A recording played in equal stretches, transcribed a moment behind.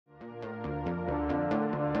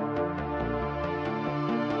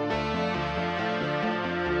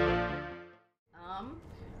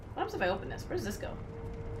if I open this. Where does this go?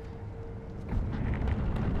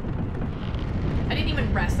 I didn't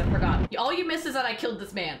even rest, I forgot. All you missed is that I killed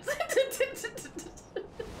this man.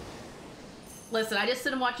 Listen, I just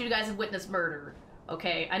didn't want you guys to witness murder.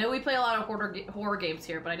 Okay, I know we play a lot of horror games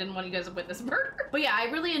here, but I didn't want you guys to witness murder. But yeah, I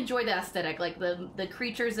really enjoyed the aesthetic, like the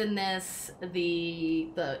creatures in this,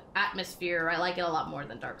 the atmosphere. I like it a lot more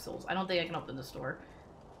than Dark Souls. I don't think I can open this door.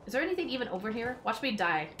 Is there anything even over here? Watch me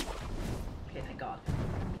die. Okay, thank God.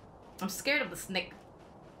 I'm scared of the snake.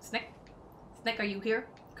 Snake? Snake, are you here?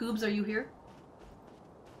 Coobs, are you here?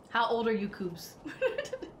 How old are you, Coobs?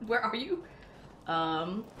 Where are you?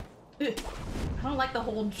 I don't like the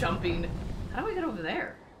whole jumping. How do we get over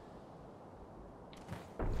there?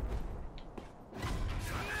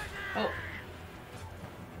 Oh.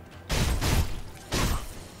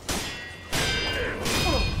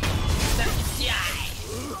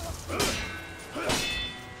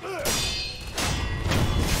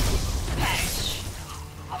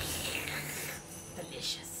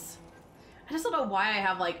 Delicious. I just don't know why I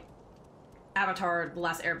have, like, Avatar: The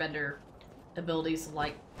Last Airbender abilities to,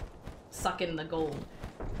 like, suck in the gold.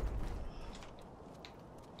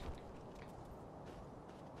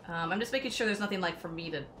 I'm just making sure there's nothing, like, for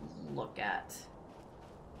me to look at.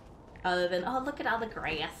 Other than, oh, look at all the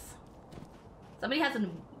grass. Somebody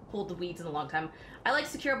hasn't pulled the weeds in a long time. I like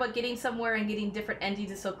Sekiro, but getting somewhere and getting different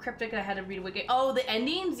endings is so cryptic I had to read a wiki. Oh, the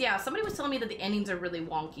endings? Yeah, somebody was telling me that the endings are really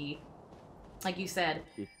wonky. Like you said.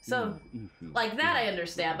 So, like that I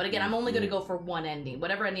understand, but again, I'm only gonna go for one ending.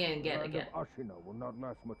 Whatever ending I can get, I get. Ashina will not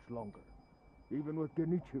last much longer. Even with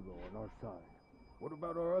Genichiro on our side. What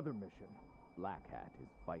about our other mission? Black Hat is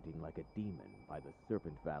fighting like a demon by the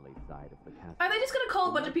Serpent Valley side of the castle. Are they just gonna call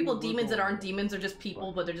a bunch of people demons that aren't demons? They're just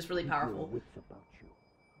people, but they're just really powerful. Wits about you.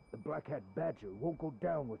 The Black Hat Badger won't go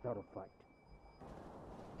down without a fight.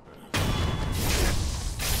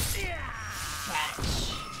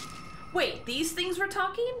 Catch. Wait, these things were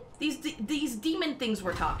talking? These demon things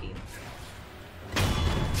were talking.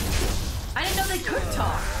 I didn't know they could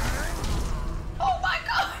talk. Oh my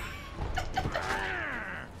God!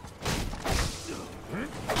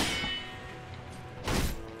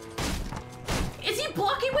 Is he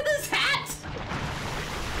blocking with his hat?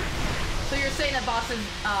 So you're saying that bosses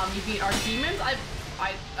you beat are demons?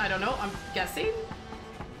 I don't know. I'm guessing.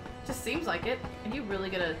 Just seems like it. Are you really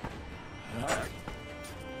gonna?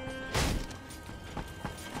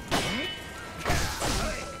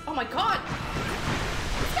 Oh my God!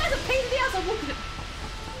 This guy's a pain in the ass. I'm whooping him.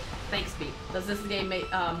 Thanks, Pete. Does this game make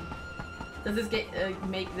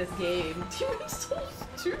make this game Demon's Souls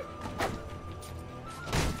 2?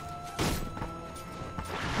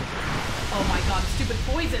 Oh my God, stupid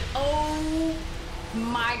poison. Oh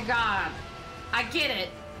my God. I get it.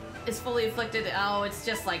 It's fully inflicted. Oh, it's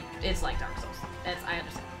just like, it's like Dark Souls. I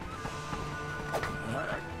understand.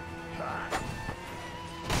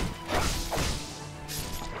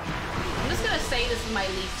 I'm just gonna say this is my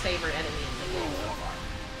least favorite enemy in the game so far.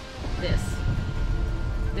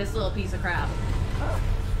 This little piece of crap. Ow,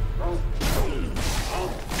 ow,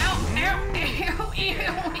 ow, ew, ew,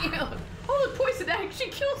 ew. Oh, the poison actually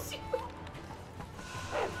kills you.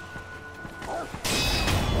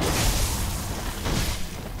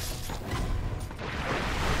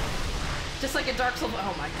 Just like a Dark Souls.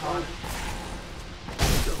 Oh my God.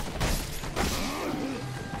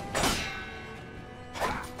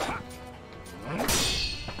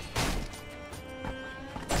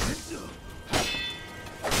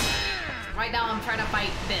 Right now I'm trying to fight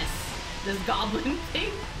this goblin thing.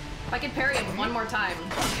 If I can parry him one more time.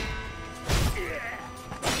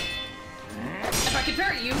 If I can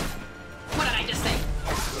parry you, what did I just say?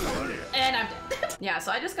 And I'm dead. Yeah,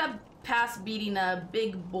 so I just got past beating a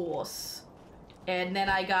big boss. And then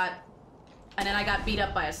I got beat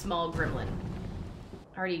up by a small gremlin.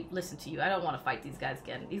 I already listened to you. I don't want to fight these guys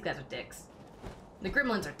again. These guys are dicks. The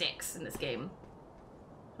gremlins are dicks in this game.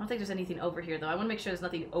 I don't think there's anything over here though. I want to make sure there's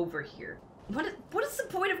nothing over here. What is the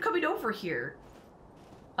point of coming over here?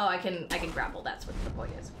 Oh, I can grapple. That's what the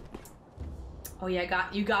point is. Oh yeah,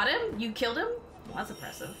 you got him? You killed him? Well, that's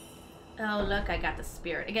impressive. Oh look, I got the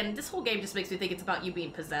spirit. Again, this whole game just makes me think it's about you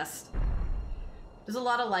being possessed. There's a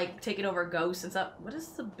lot of like taking over ghosts and stuff. What is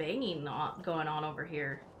the banging going on over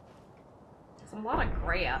here? There's a lot of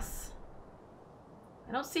grass.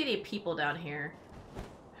 I don't see any people down here.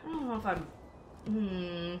 I don't know if I'm...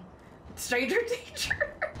 Stranger danger?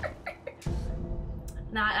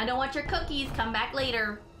 Nah, I don't want your cookies. Come back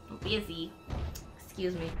later. I'm busy.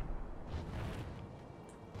 Excuse me.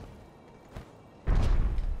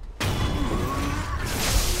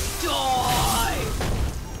 Die!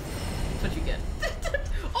 That's what you get.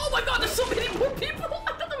 Oh my God, there's so many more people!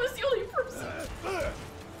 I thought that was the only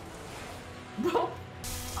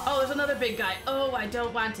Oh, I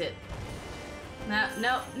don't want it.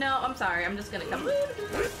 No, I'm sorry. I'm just gonna come.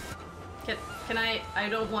 Can I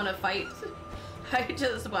don't want to fight. I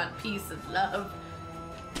just want peace and love.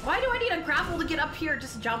 Why do I need a grapple to get up here?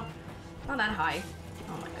 Just jump. Not that high.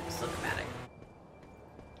 Oh my god, so dramatic.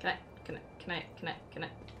 Can I?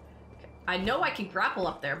 I know I can grapple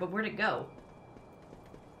up there, but where'd it go?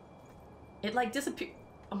 It like disappeared.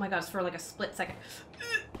 Oh my god, it's for like a split second.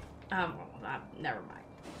 Never mind.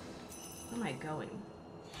 Where am I going?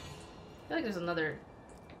 I feel like there's another...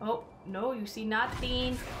 Oh, no, you see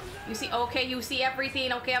nothing. You see... Okay, you see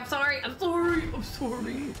everything. Okay, I'm sorry. I'm sorry.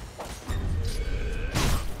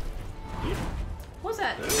 What's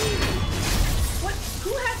that? What?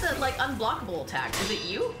 Who has the, like, unblockable attack? Is it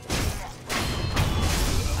you?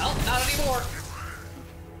 Oh, not anymore.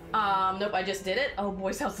 Nope, I just did it. Oh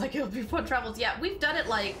boy, sounds like it'll be fun travels. Yeah, we've done it,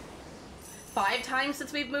 like, 5 times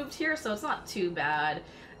since we've moved here, so it's not too bad.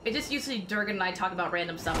 It just usually Durgan and I talk about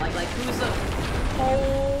random stuff, like who's the...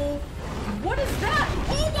 Oh... What is that?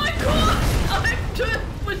 Oh my god! I just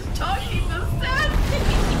was talking to Sassy!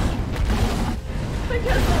 I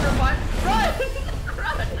guess I'll revive. Run!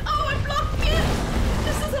 Run! Oh, I'm blocked in!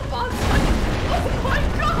 This is a boss fight! Oh my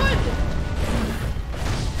god!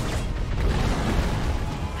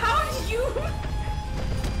 How do you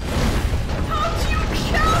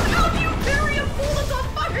count? How do you parry a bull that's on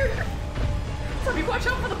fire? Somebody watch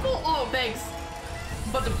out for the bull! Oh, thanks.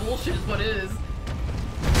 But the bullshit is what it is.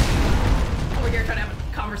 Over here trying to have a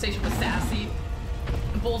conversation with Sassy.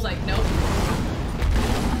 The bull's like, nope.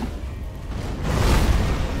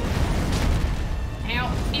 Ow,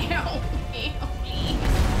 ow, ow, please.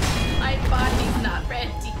 My body's not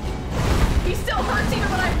ready. He still hurts even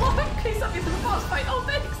when I block. He's up into the boss fight. Oh,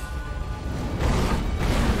 thanks.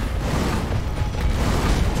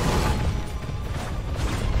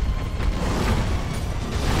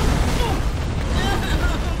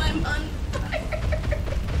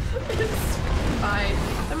 Fine.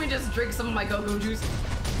 Let me just drink some of my go-go juice.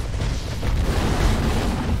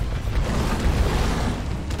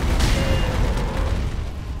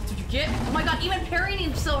 Did you get? Oh my god, even parrying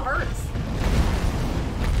him still hurts.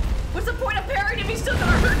 What's the point of parrying if he's still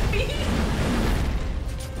gonna hurt me?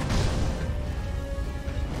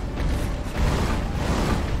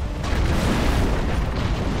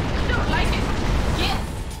 I don't like it.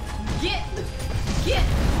 Get.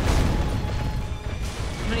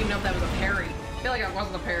 I don't even know if that was a parry. I feel like that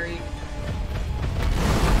wasn't a parry.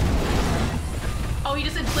 Oh, he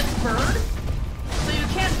just inflicts burn? So you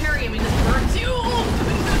can't parry him, he just burns you!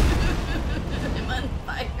 I'm on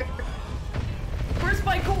fire. Where's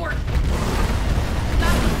my cord?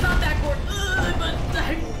 Not that cord. I'm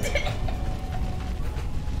dead.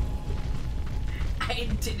 I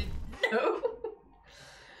didn't know.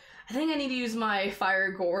 I think I need to use my fire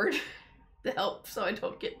gourd to help so I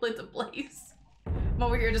don't get lit ablaze. I'm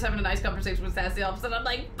over here just having a nice conversation with Sassy. All of a sudden I'm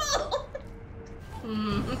like,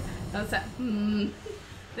 that's that.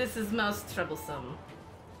 This is most troublesome.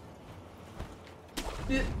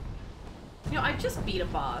 You know, I just beat a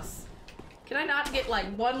boss. Can I not get like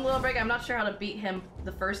one little break? I'm not sure how to beat him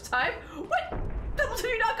the first time. What? Pebbles, have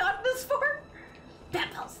you not gotten this far?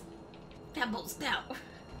 Pebbles. Pebbles, no.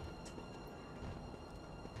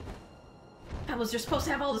 Pebbles, you're supposed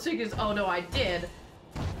to have all the secrets. Oh no, I did.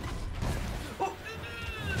 Oh.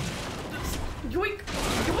 Yoink!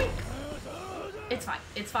 Yoink! It's fine.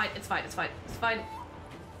 It's fine. It's fine. It's fine. It's fine.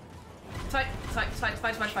 It's fine. It's fine. It's fine. It's fine.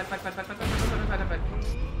 It's fine. It's fine. It's fine. It's fine. It's fine. It's fine. It's fine.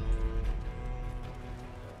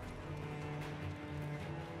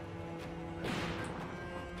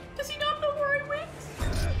 Does he not know where I went?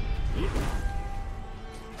 He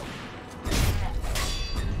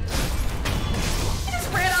just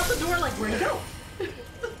ran out the door like, where'd he go?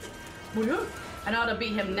 I know how to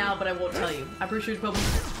beat him now, but I won't tell you. I appreciate it, Bubbles.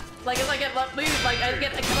 Like, as I get left, like,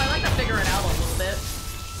 I like to figure it out a little bit.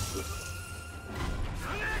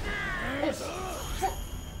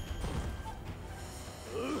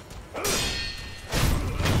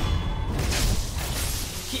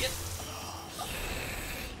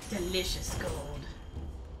 Delicious gold.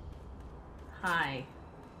 Hi.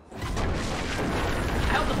 I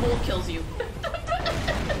hope the bull kills you.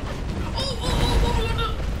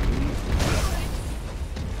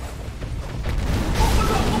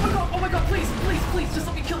 Oh my god, please, just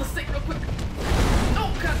let me kill this thing real quick.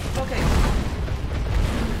 Oh god, okay.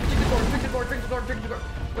 Drink the gourd.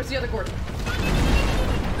 Where's the other gourd?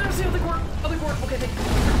 There's the other gourd. Okay, thank you.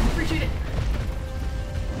 Appreciate it.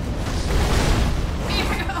 Ew,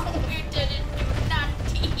 we didn't do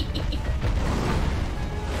nothing.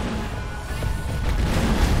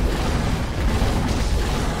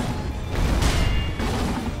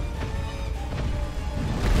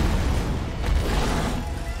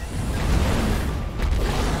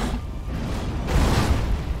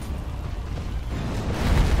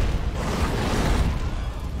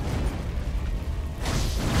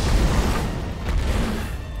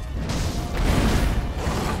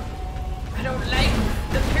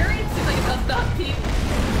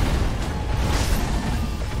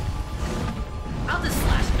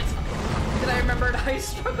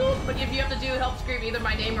 but if you have to do help scream either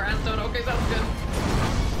my name or Aston, okay, sounds good.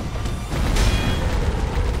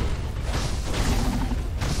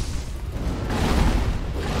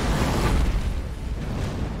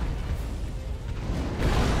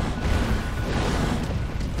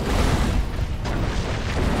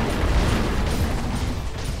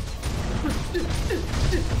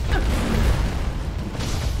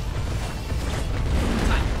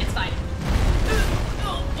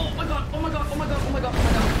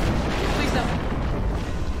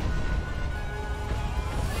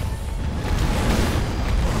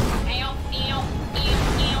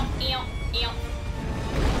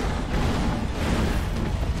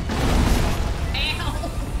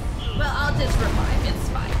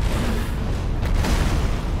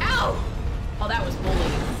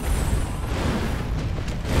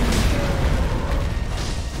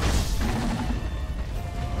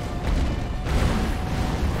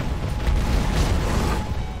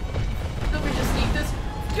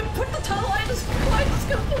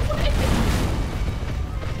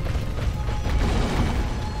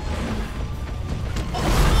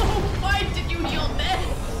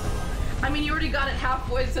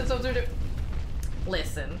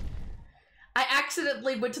 Listen, I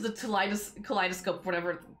accidentally went to the kaleidoscope,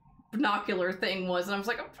 whatever binocular thing was, and I was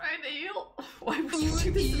like, I'm trying to heal. Why would you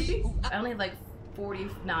do this to me? I only had like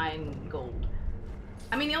 49 gold.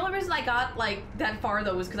 I mean, the only reason I got like that far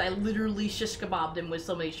though was because I literally shish kebabbed him with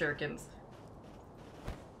so many shurikens.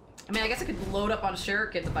 I mean, I guess I could load up on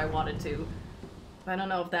shurikens if I wanted to, but I don't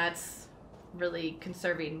know if that's really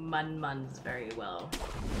conserving mun-muns very well.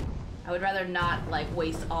 I would rather not like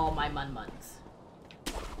waste all my mun-muns.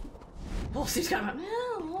 Oh, she's got a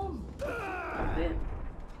little bit.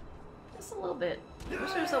 Just a little bit. I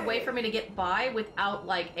wish there was a way for me to get by without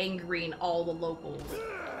like angering all the locals.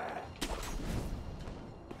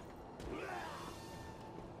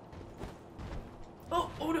 Oh,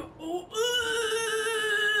 oh no, oh.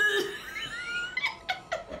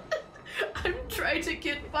 I'm trying to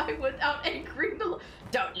get by without angering the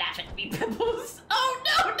Don't laugh at me, Pebbles. Oh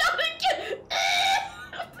no, not again!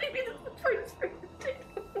 Maybe this is the first thing.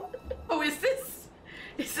 Oh, is this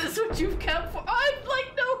what you've come for? I'm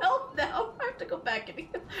like no help now. I have to go back and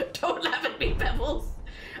heal. Don't laugh at me, Pebbles.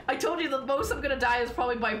 I told you the most I'm gonna die is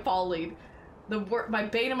probably by falling. My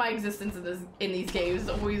bane of my existence in these games is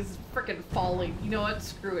always freaking falling. You know what?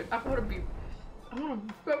 Screw it. I wanna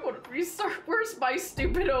restart. Where's my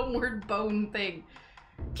stupid homeward bone thing?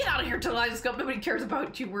 Get out of here, Kaleidoscope. Nobody cares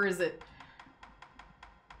about you. Where is it?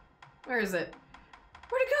 Where is it?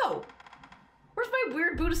 Where'd it go? Where's my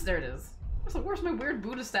weird Buddhist? There it is. Where's my weird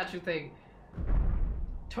Buddha statue thing?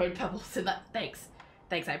 Toy Pebbles in that. Thanks.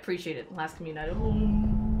 Thanks, I appreciate it. Last communion item.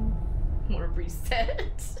 I want to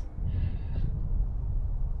reset.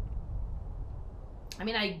 I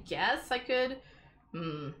mean, I guess I could.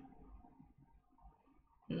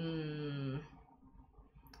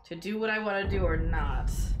 To do what I want to do or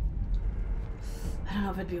not. I don't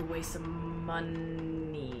know if it'd be a waste of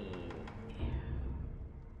money.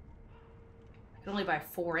 I can only buy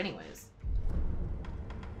 4 anyways.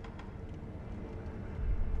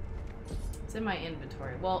 It's in my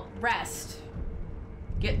inventory. Well, rest.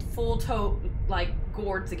 Get full like,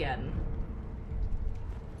 gourds again.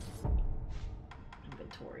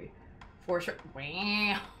 Inventory. For sure.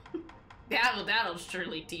 Wow. That'll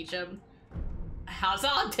surely teach him. How's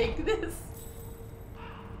I'll take this?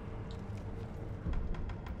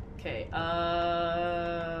 Okay,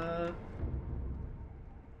 oh,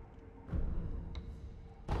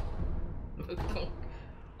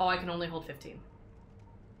 I can only hold 15.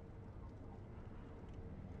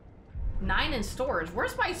 9 in storage.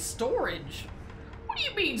 Where's my storage? What do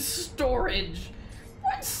you mean storage?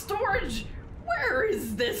 What storage? Where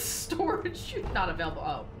is this storage? Not available.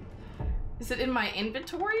 Oh. Is it in my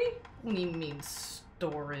inventory? What do you mean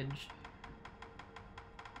storage?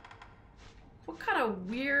 What kind of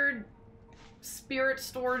weird spirit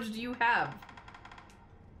storage do you have?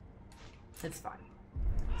 It's fine.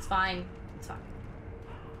 It's fine. It's fine.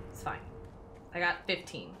 It's fine. I got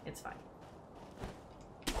 15. It's fine.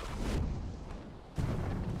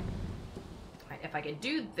 Right, if I could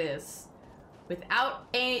do this without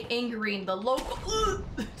angering the local...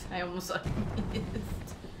 I almost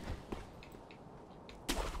missed.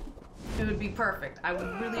 It would be perfect. I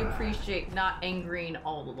would really appreciate not angering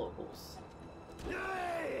all the locals.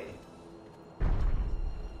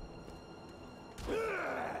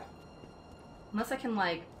 Unless I can,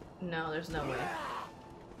 like... No, there's no way.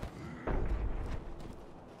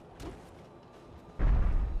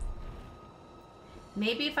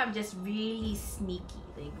 Maybe if I'm just really sneaky,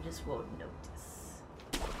 they just won't notice.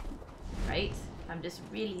 Right? I'm just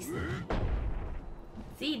really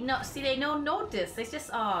see they don't notice. They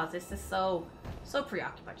just this is so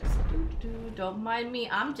preoccupied. Just don't mind me.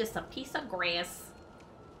 I'm just a piece of grass.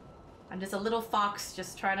 I'm just a little fox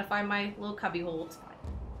just trying to find my little cubby hole. It's fine.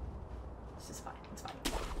 It's just fine. It's fine.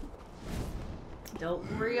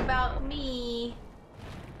 Don't worry about me.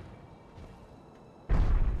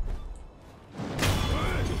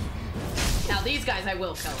 Now these guys I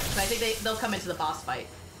will kill, because I think they'll come into the boss fight.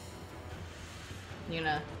 You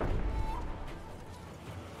know.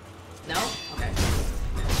 No? Okay.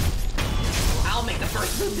 I'll make the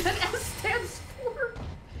first move that S stands for.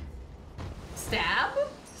 Stab?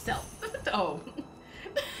 Stealth. Oh.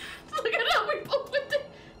 Look at how we both went to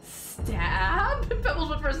stab. Pebbles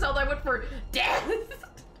went for stealth, I went for death.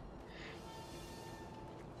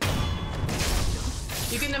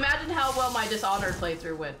 You can imagine how well my Dishonored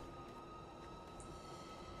playthrough went.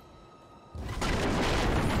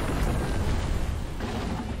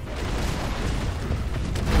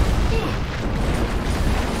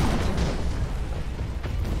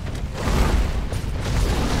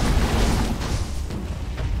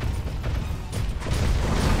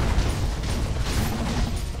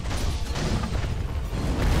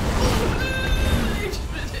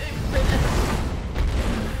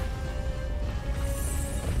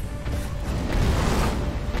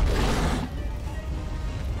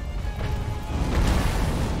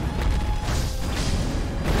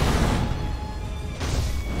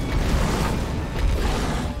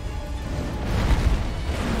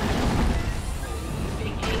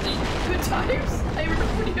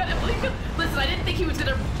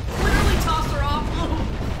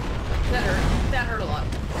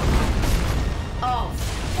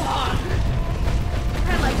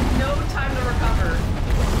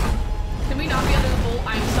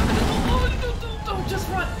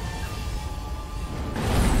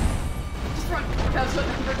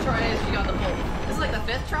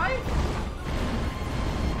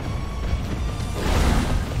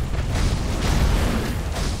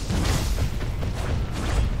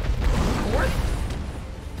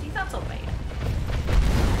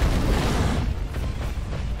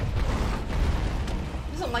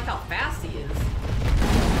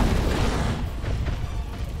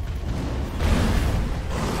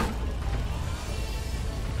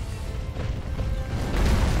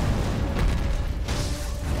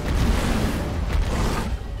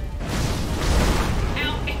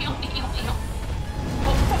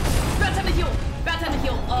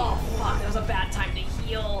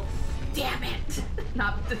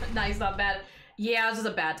 Not bad. Yeah, this is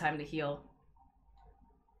a bad time to heal.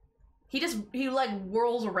 He like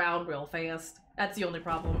whirls around real fast. That's the only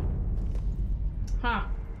problem. Huh.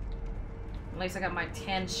 At least I got my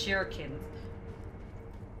 10 shurikens.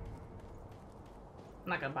 I'm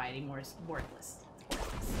not gonna buy any more. It's worthless. It's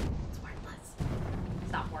worthless. It's worthless.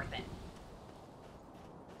 It's not worth it.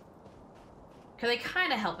 Cause they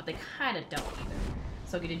kinda help, but they kinda don't either.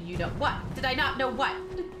 So did you know what? Did I not know what?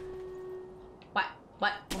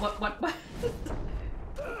 What?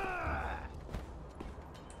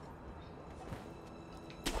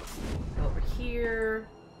 Go over here.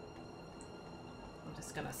 I'm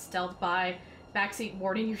just gonna stealth by. Backseat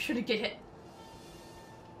warning, you shouldn't get hit.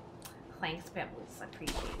 Thanks, Pebbles. I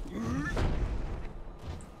appreciate it.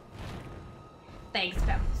 Thanks,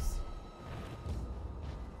 Pebbles.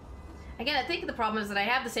 Again, I think the problem is that I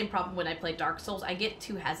have the same problem when I play Dark Souls. I get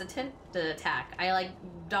too hesitant to attack. I like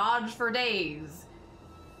dodge for days.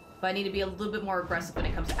 But I need to be a little bit more aggressive when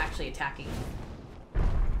it comes to actually attacking.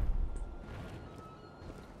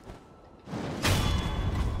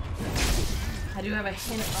 I do have a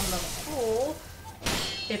hint on the full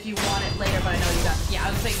if you want it later, but I know you got. Yeah,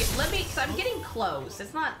 I was thinking. Let me. Cause I'm getting close.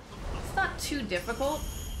 It's not too difficult.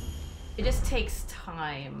 It just takes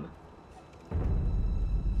time.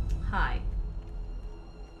 Hi.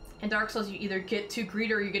 In Dark Souls, you either get too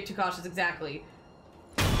greedy or you get too cautious. Exactly.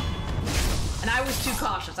 And I was too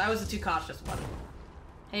cautious. I was the too cautious one.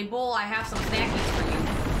 Hey, Bull, I have some snackies for you.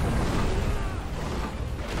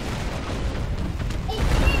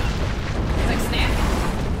 Like snack?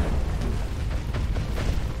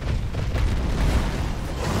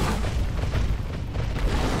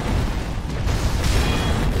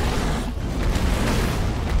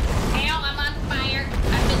 Ow, I'm on fire.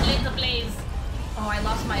 I've been lit ablaze. Oh, I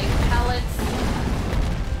lost my pellets.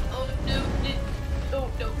 Oh, no. Oh,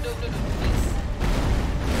 no, please.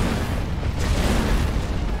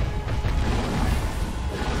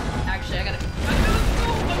 Actually, I gotta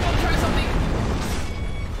try something.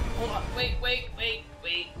 Hold on, wait.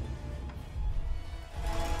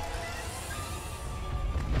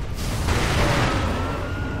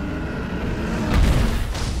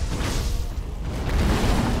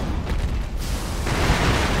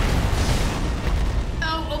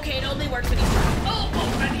 works when he's trying. Oh,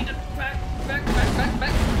 I need to back.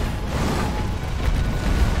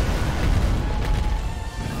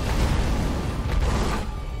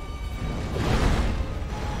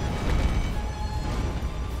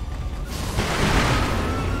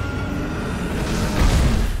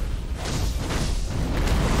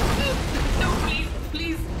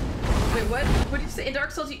 In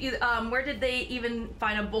Dark Souls, where did they even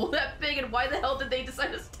find a bowl that big, and why the hell did they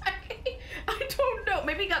decide to stack it? I don't know.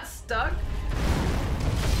 Maybe he got stuck.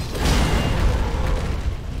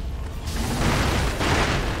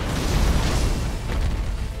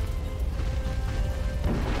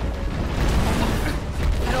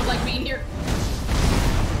 I don't like being here.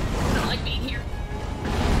 I don't like being here.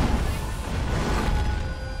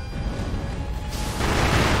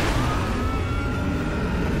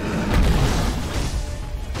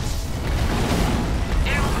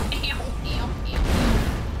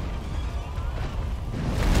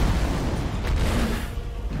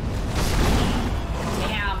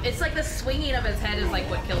 Swinging of his head is like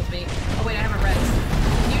what kills me. Oh wait, I have a res.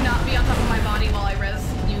 Can you not be on top of my body while I res?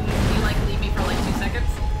 You like leave me for like 2 seconds?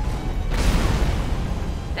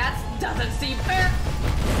 That doesn't seem fair.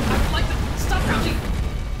 I would like to stop crouching.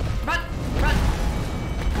 Run, run,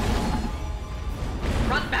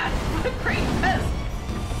 run, bad. What a great res.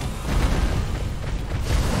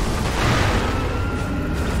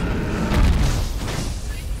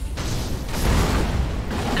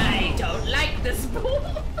 I don't like this bull.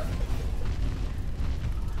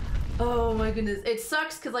 Oh my goodness, it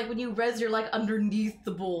sucks because like when you res, you're like underneath the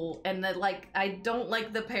bull, and then like I don't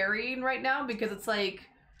like the parrying right now because it's like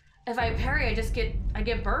if I parry, I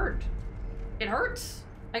get burned. It hurts.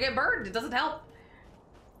 I get burned. It doesn't help.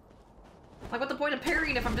 Like, what's the point of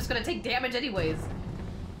parrying if I'm just gonna take damage anyways?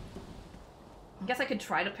 I guess I could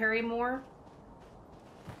try to parry more.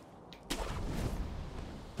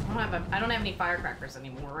 I don't have any firecrackers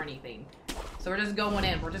anymore or anything, so we're just going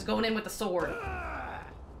in. We're just going in with the sword.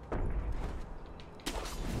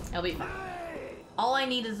 It'll be fine. All I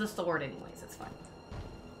need is the sword anyways, it's fine.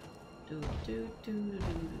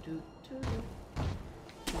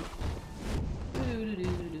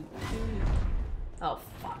 Oh,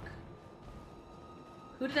 fuck.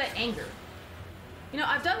 Who did I anger? You know,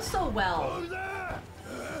 I've done so well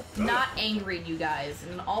not angering you guys,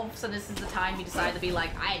 and all of a sudden this is the time you decide to be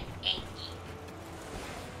like, I'm angry.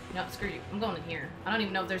 No, screw you. I'm going in here. I don't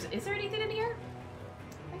even know if there's... Is there anything in here?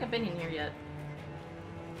 I don't think I've been in here yet.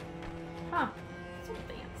 Huh. So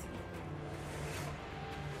fancy.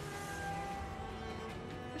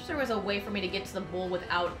 Wish there was a way for me to get to the bull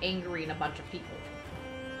without angering a bunch of people.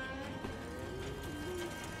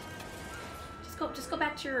 Just go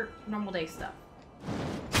back to your normal day stuff.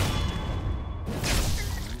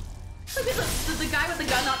 Look at does the guy with the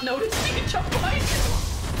gun not notice me and jump behind him?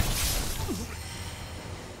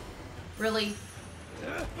 Really?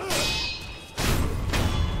 Oh,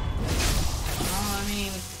 I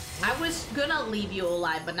mean... I was gonna leave you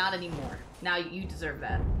alive, but not anymore. Now you deserve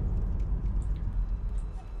that.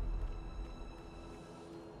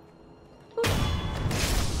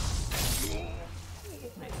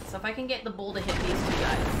 Right, so if I can get the bull to hit these 2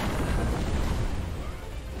 guys.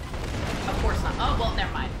 Of course not. Oh, well,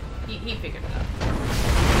 never mind. He figured it out.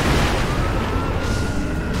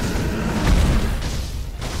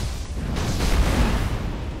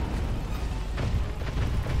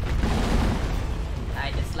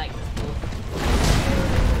 I dislike this bull.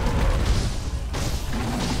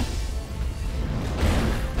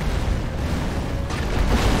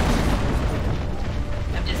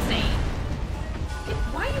 I'm just saying.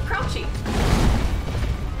 Why are you crouching?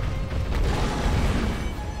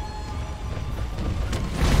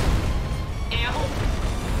 Ow.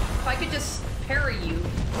 If I could just parry you.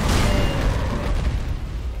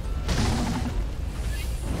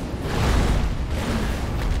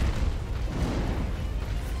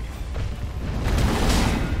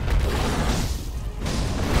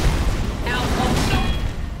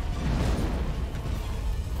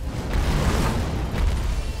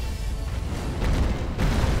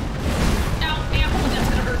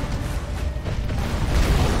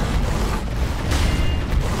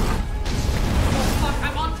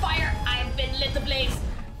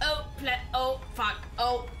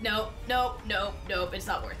 It's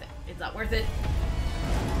not worth it. It's not worth it.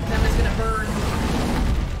 I'm just gonna burn.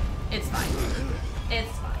 It's fine.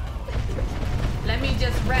 It's fine. Let me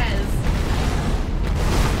just res.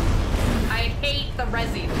 I hate the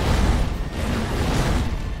resin.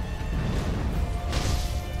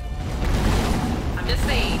 I'm just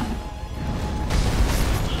saying.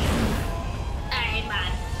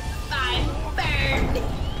 I'm burned.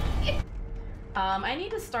 I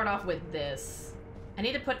need to start off with this. I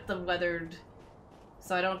need to put the weathered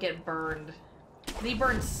so I don't get burned. He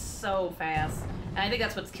burns so fast. And I think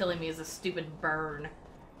that's what's killing me is a stupid burn.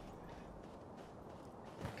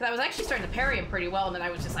 Because I was actually starting to parry him pretty well, and then I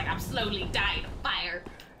was just like, I'm slowly dying of fire.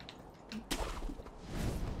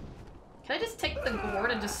 Can I just take the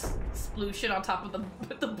gourd and just sploosh it on top of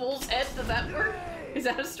the bull's head? Does that work? Is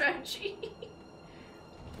that a strategy?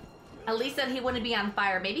 At least then he wouldn't be on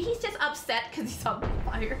fire. Maybe he's just upset because he's on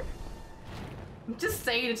fire. I'm just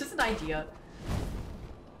saying, it's just an idea.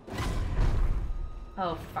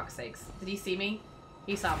 Oh, for fuck's sakes. Did he see me?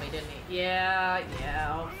 He saw me, didn't he? Yeah,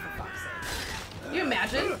 oh, for fuck's sake. Can you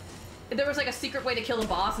imagine if there was like a secret way to kill the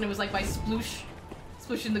boss and it was like by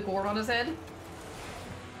splooshing the gourd on his head?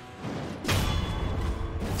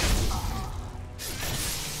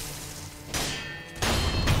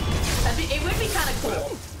 It would be kind of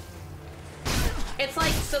cool. It's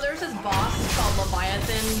like, so there's this boss called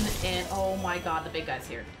Leviathan in, oh my god, the big guy's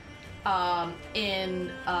here. In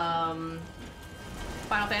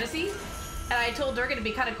Final Fantasy. And I told Durgan it'd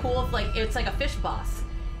be kind of cool if like, it's like a fish boss.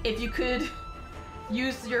 If you could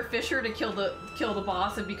use your fisher to kill the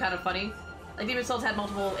boss, it'd be kind of funny. Like Demon Souls had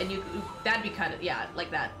multiple and that'd be kind of, yeah,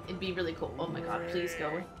 like that. It'd be really cool. Oh my god, please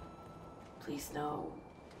go. Please no.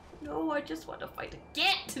 No, I just want to fight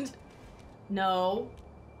again. No.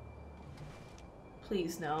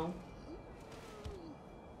 Please, no.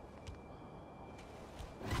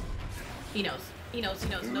 He knows. He knows.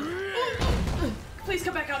 Please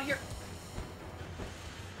come back out of here.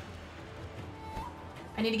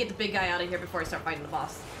 I need to get the big guy out of here before I start fighting the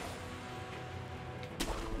boss.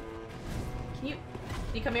 Can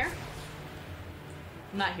you come here?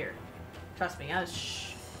 I'm not here. Trust me.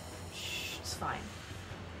 Shh. Shh. It's fine.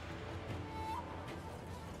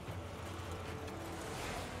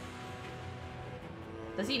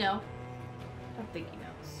 Does he know? I don't think he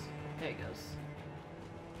knows. There he goes.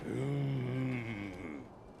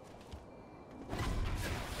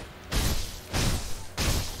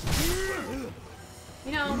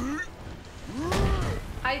 You know,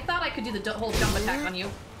 I thought I could do the whole jump attack on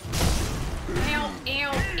you. Ow,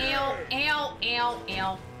 ow, ow, ow, ow,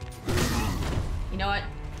 ow. You know what?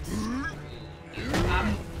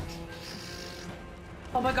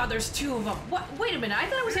 Oh my god, there's two of them. What? Wait a minute, I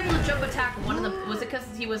thought I was able to jump attack one of them. Was it because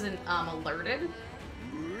he wasn't alerted?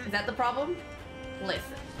 Is that the problem?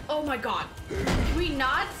 Listen. Oh my god. Can we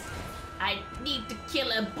not? I need to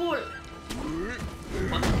kill a bull.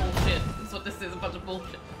 Bunch of bullshit. That's what this is, a bunch of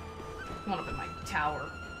bullshit. Come on up in my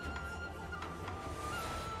tower.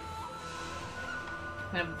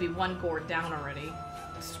 I'm gonna be one gourd down already.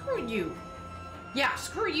 Screw you. Yeah,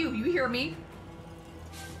 screw you. You hear me?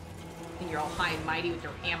 And you're all high and mighty with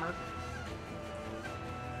your hammer.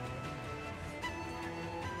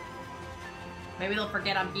 Maybe they'll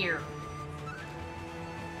forget I'm here.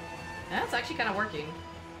 That's actually kind of working.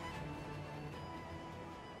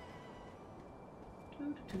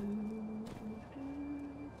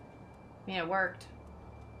 Yeah, it worked.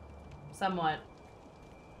 Somewhat.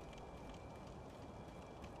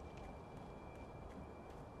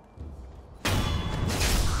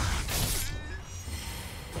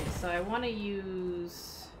 Okay, so I want to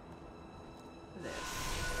use this.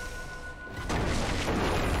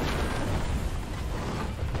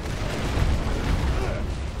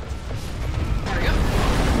 There we go.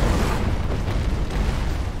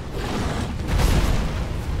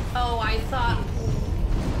 Oh, I thought,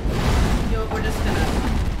 you know, we're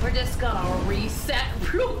just gonna reset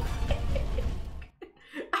real quick.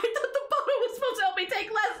 I thought the bottle was supposed to help me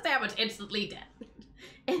take less damage. Instantly dead.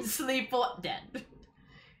 Instantly dead.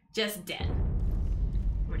 Just dead.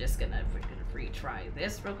 We're gonna retry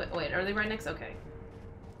this real quick. Wait, are they right next? Okay.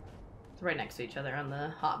 They're right next to each other on the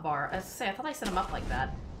hot bar. As I say, I thought I set them up like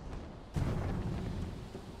that.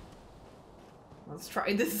 Let's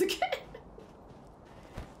try this again.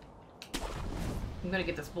 I'm gonna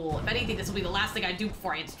get this bull. If anything, this will be the last thing I do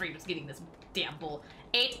before I end stream, is getting this damn bull.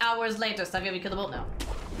 8 hours later, Stuffy, have you killed the bull? No.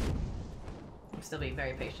 I'm still being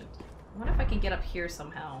very patient. I wonder if I can get up here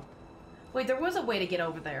somehow. Wait, there was a way to get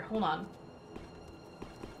over there. Hold on.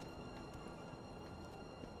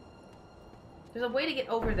 There's a way to get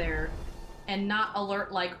over there and not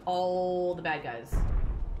alert, like, all the bad guys.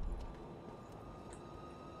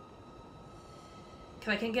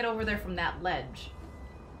 Because I can get over there from that ledge.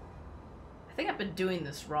 I think I've been doing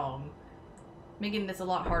this wrong. Making this a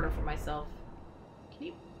lot harder for myself.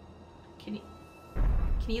 Can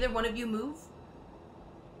either one of you move?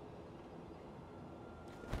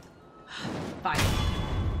 Fine.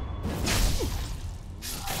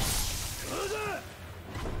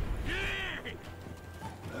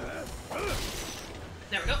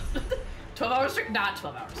 There we go. 12 hours straight? Not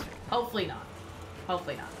 12 hours straight. Hopefully not.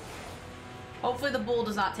 Hopefully not. Hopefully the bull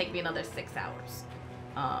does not take me another 6 hours.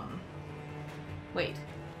 Wait.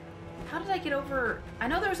 How did I get over? I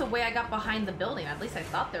know there was a way I got behind the building. At least I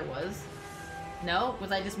thought there was. No?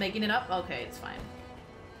 Was I just making it up? Okay, it's fine.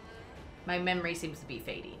 My memory seems to be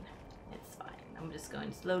fading. It's fine. I'm just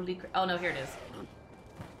going slowly. Oh no, here it is.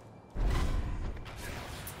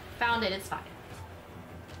 Found it. It's fine.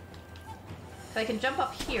 So I can jump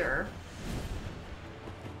up here.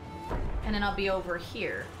 And then I'll be over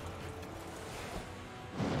here.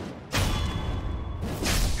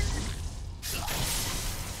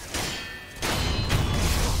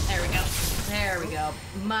 There we go. There we go.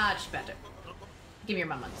 Much better. Give me your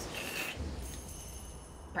mummies.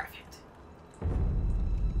 Perfect.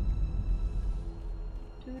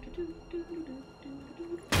 Okay,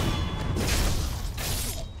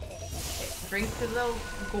 drink to the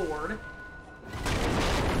gourd.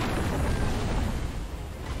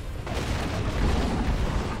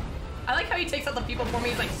 I like how he takes out the people for me.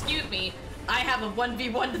 He's like, excuse me, I have a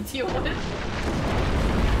 1v1 to deal with.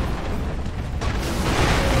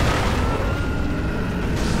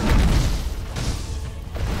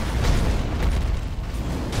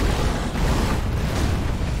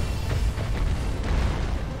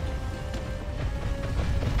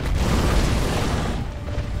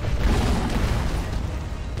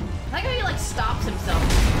 I like how he like stops himself,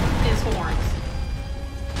 his horns.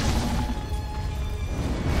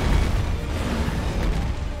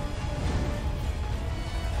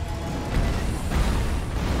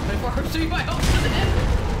 See my hopes to the end.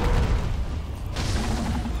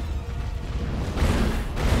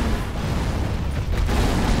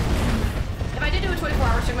 If I did do a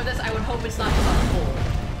 24-hour stream of this, I would hope it's not just on the pool.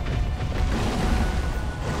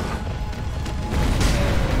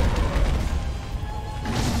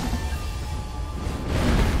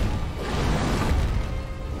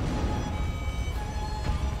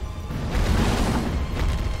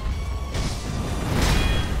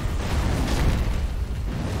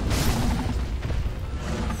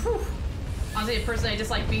 Personally, I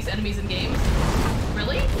just like beast enemies in games.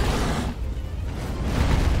 Really?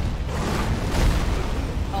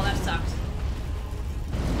 Oh, that sucked.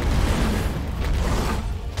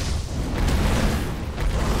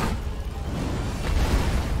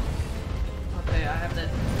 Okay, I have to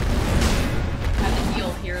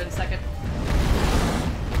heal here in a second.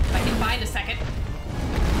 If I can find a second.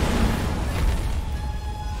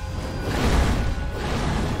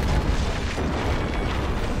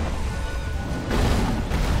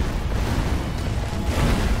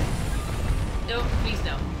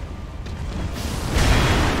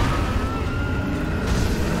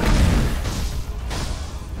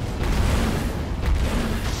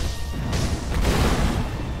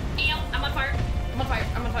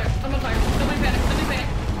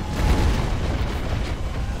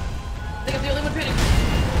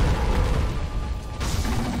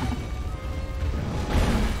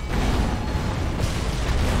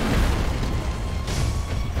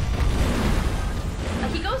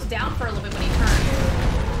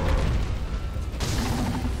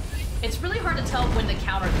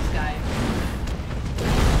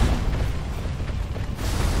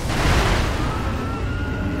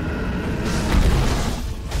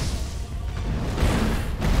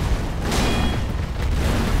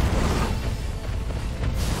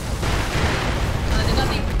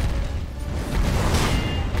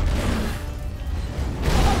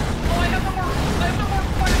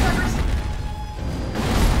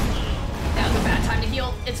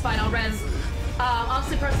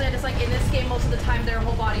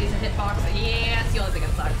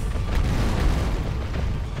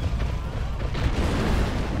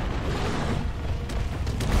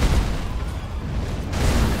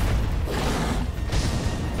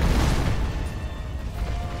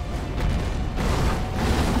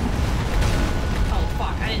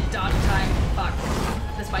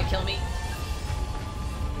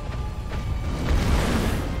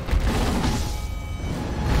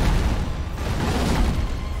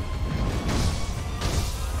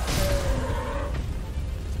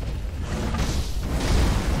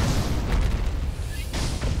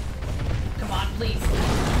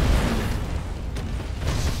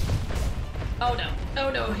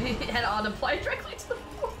 Head on, apply directly to the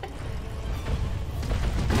floor.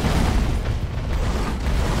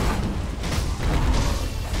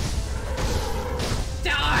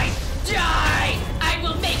 Die! Die! I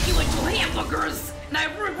will make you into hamburgers, and I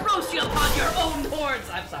will roast you upon your own horns.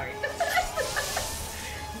 I'm sorry.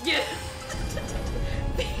 Give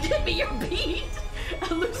me your bead.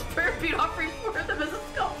 A loose prayer bead offering for them as a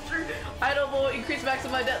sculpture Item will increase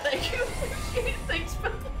maximum death. Thank you. Thanks,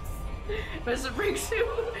 Mr. Breakthrough.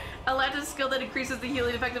 Atlantis skill that increases the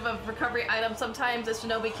healing effective of recovery items. Sometimes a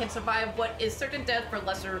shinobi can survive what is certain death for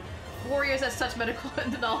lesser warriors, as such medical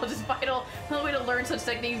knowledge is vital. The only way to learn such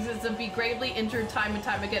techniques is to be gravely injured time and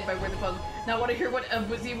time again by worthy foes. Now, want to hear what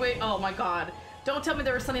was he wait? Oh my god. Don't tell me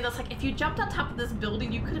there was something that's like, if you jumped on top of this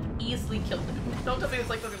building, you could have easily killed him. Don't tell me it's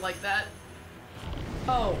like something like that.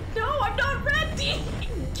 Oh. No, I'm not ready!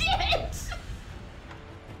 Get!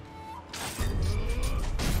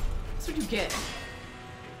 That's what you get.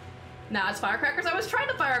 Nah, it's firecrackers. I was trying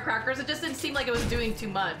to firecrackers, it just didn't seem like it was doing too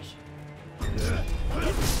much.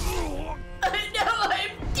 No,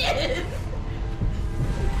 I'm dead!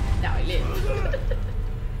 Now I live.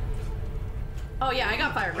 Oh yeah, I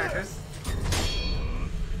got firecrackers.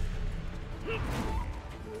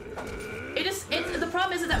 The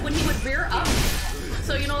problem is that when he would rear up,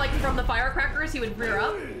 so you know, like from the firecrackers, he would rear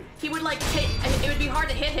up. He would like it would be hard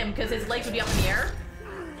to hit him because his legs would be up in the air,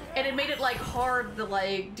 and it made it like hard to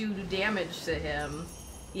like do damage to him.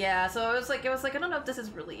 Yeah, so it was like I don't know if this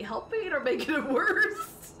is really helping or making it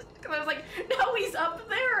worse. Because I was like, no, he's up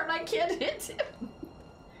there and I can't hit him.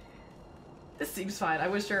 This seems fine. I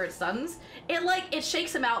was sure it stuns. It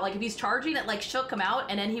shakes him out. Like if he's charging, it like shook him out,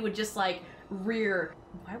 and then he would just like rear.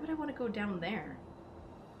 Why would I want to go down there?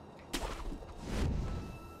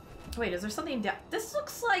 Wait, is there something down? This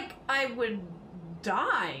looks like I would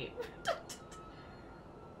die.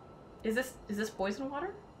 Is this poison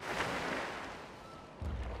water?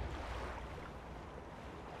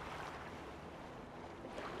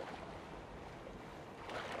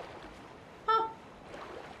 Huh.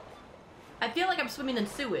 I feel like I'm swimming in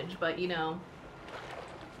sewage, but you know.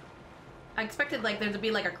 I expected like there to be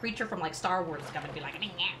like a creature from like Star Wars come and be like,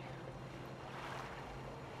 yeah.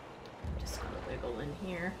 Just gonna wiggle in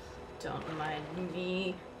here. Don't mind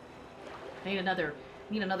me. I need another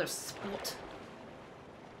spot.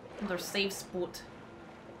 Another save spot.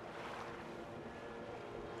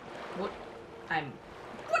 What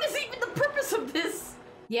is even the purpose of this?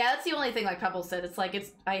 Yeah, that's the only thing like Pebble said. It's like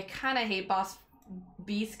I kinda hate boss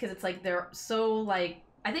beasts because it's like they're so like,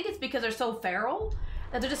 I think it's because they're so feral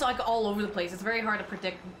that they're just like all over the place. It's very hard to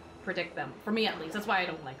predict them. For me at least. That's why I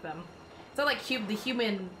don't like them. It's not like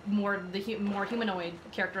the more humanoid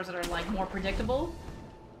characters that are like more predictable.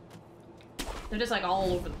 They're just like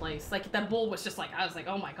all over the place. Like that bull was just like, I was like,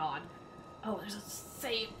 oh my god. Oh, there's a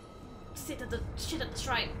save. Sit at the shit at the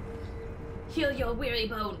shrine. Heal your weary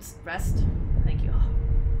bones. Rest. Thank you.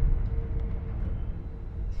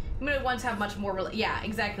 Humanoid ones have much more yeah,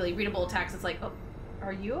 exactly. Readable attacks. It's like, oh,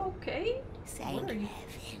 are you okay? Thank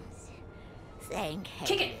heavens. Thank heavens.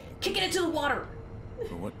 Kick it! Kick it into the water!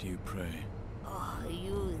 For what do you pray? Oh,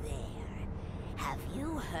 you there. Have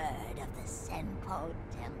you heard of the Senpo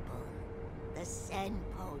Temple? The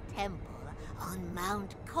Senpo Temple on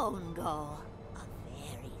Mount Kongo. A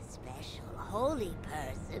very special holy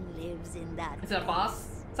person lives in that Is it a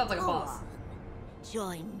boss? Sounds like a boss. On.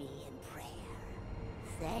 Join me in prayer.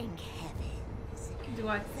 Thank heavens.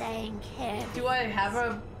 Thank heavens. Do I have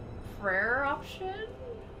a prayer option?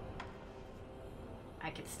 I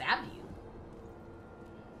could stab you.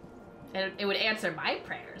 It would answer my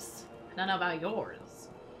prayers. I don't know about yours.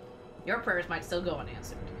 Your prayers might still go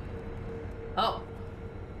unanswered. Oh.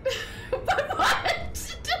 But what?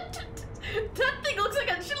 That thing looks like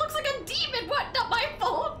she looks like a demon. What? Not my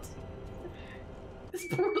fault. This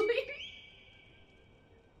poor lady.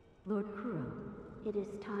 Lord Kuro, it is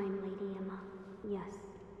time, Lady Emma. Yes,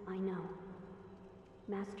 I know.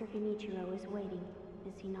 Master Genichiro is waiting,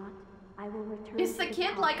 is he not? I will return. Is the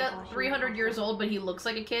kid like a 300 years old, but he looks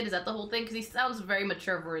like a kid? Is that the whole thing? Because he sounds very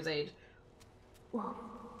mature for his age. Wolf,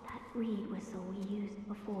 that reed whistle we used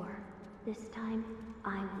before. This time,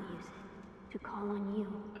 I will use it to call on you.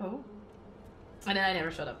 Oh. And then I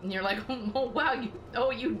never shut up. And you're like, oh wow,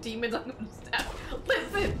 you demons, I'm gonna stab.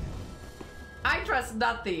 Listen, I trust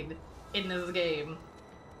nothing in this game.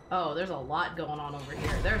 Oh, there's a lot going on over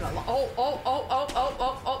here. There's a lot. Oh.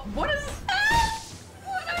 What is that?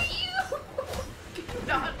 What are you? Do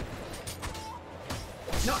not.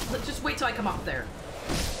 No, let's just wait till I come up there.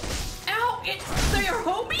 Ow, it's their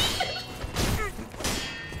homie?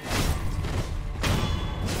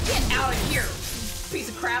 Get out of here, piece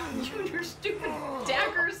of crap. You and your stupid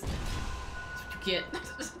daggers. That's what you get.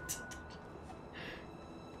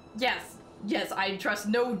 Yes, I trust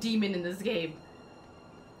no demon in this game.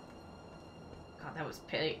 God, that was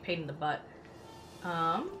pain in the butt.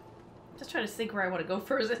 Just trying to think where I want to go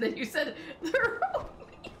first, and then you said they're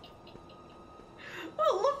homie.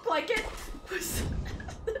 Well, it looked like it. Was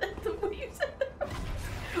the way you said that?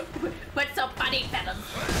 What's so funny, fellas?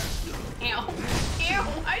 Ew. Ew,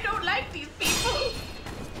 I don't like these people.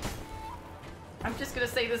 I'm just gonna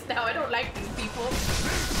say this now, I don't like these people.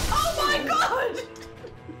 Oh my god!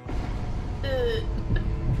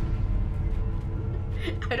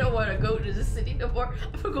 I don't want to go to the city no more.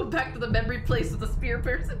 I'm gonna go back to the memory place with the spear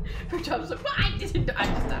person. Her job's like, well, I didn't die. I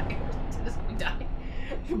just died. I just died.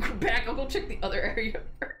 We'll go back. I'll go check the other area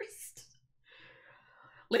first.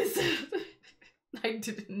 Listen, I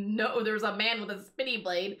didn't know there was a man with a spinny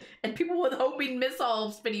blade and people with homing missile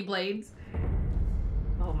spinny blades.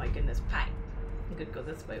 Oh my goodness. Hi. I'm gonna go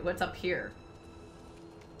this way. What's up here?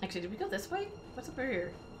 Actually, did we go this way? What's up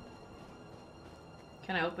here?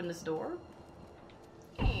 Can I open this door?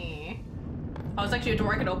 Eh. Oh, it's actually a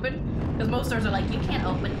door I can open? Because most doors are like, you can't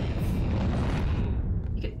open it.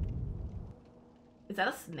 You can... Is that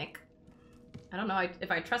a snake? I don't know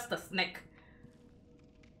if I trust the snake.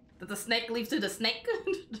 That the snake leads to the snake?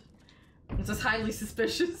 It's just highly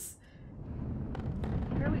suspicious.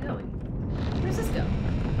 Where are we going? Where's this go?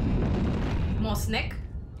 More snake?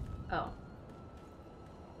 Oh.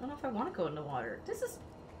 I don't know if I want to go in the water. This is...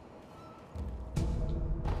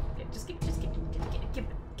 Okay, just give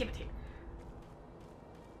it here.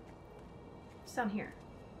 It's down here.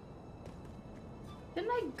 Didn't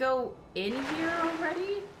I go in here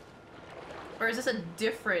already? Or is this a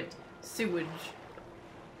different sewage?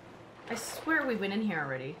 I swear we went in here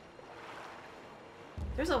already.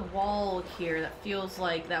 There's a wall here that feels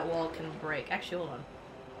like that wall can break. Actually, hold on.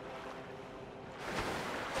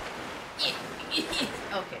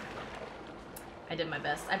 Okay. I did my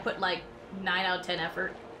best. I put like 9 out of 10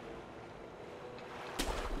 effort.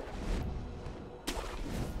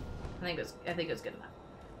 I think it was good enough.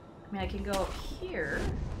 I mean, I can go up here.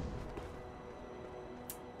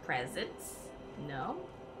 Presents? No.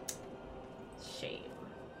 Shame.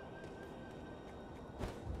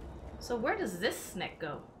 So where does this snake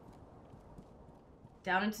go?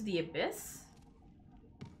 Down into the abyss?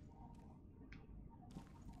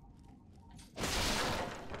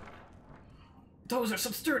 Those are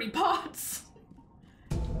some sturdy pots!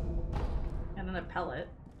 And then a pellet.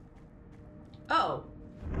 Oh.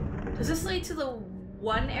 Does this lead to the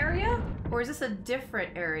one area? Or is this a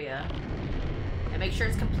different area? And make sure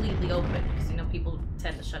it's completely open, because you know people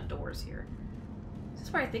tend to shut doors here. Is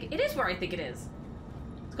this where I think it is where I think it is?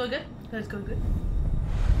 It's going good? It's going good.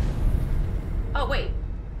 Oh wait.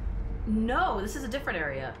 No, this is a different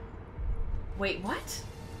area. Wait, what?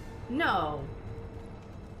 No.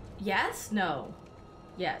 Yes? No.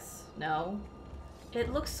 Yes. No.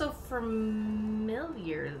 It looks so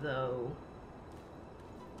familiar though.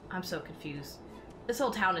 I'm so confused. This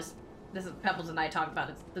whole town is... This is Pebbles and I talked about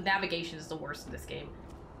it. The navigation is the worst in this game.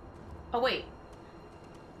 Oh, wait.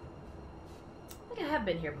 I think I have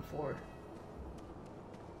been here before.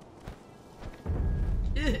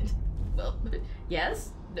 Well,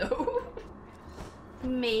 yes? No?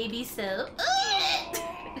 Maybe so.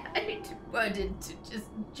 I wanted to just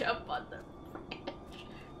jump on the branch.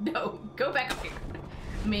 No, go back up here.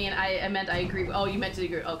 I mean, I meant I agree. Oh, you meant to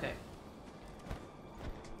agree. Okay.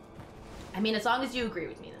 I mean, as long as you agree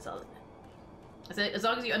with me, that's all. As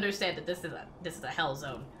long as you understand that this is a hell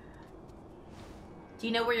zone. Do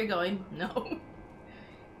you know where you're going? No.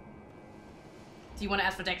 Do you want to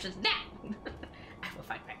ask for directions? Nah! I will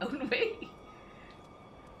find my own way.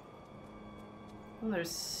 Well,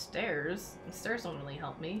 there's stairs. The stairs don't really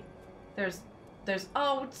help me. There's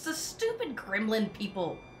oh, it's the stupid gremlin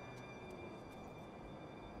people.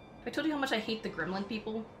 Have I told you how much I hate the gremlin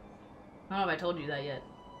people? I don't know if I told you that yet.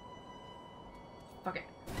 Fuck it.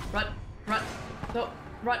 Run. Run. No.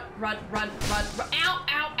 Run. Run. Run. Run. Run. Ow.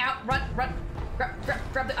 Ow. Ow. Run. Run.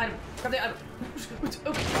 Grab the item. Grab the item.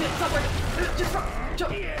 Okay. Stop working. Just run.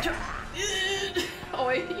 Jump. Jump. Oh,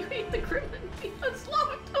 you hate the gremlin people. It's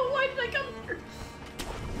locked. Oh, why did I come here?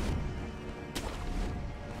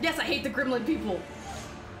 Yes, I hate the gremlin people.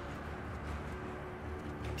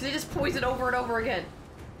 Because they just poison over and over again.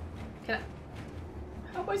 Can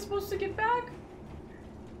I... How am I supposed to get back?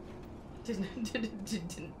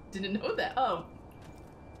 Didn't know that. Oh.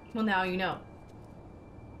 Well, now you know.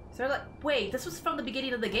 Is there like... Wait, this was from the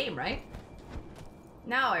beginning of the game, right?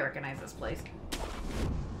 Now I recognize this place.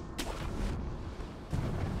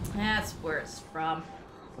 That's where it's from.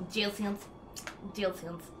 Jail scenes. Jail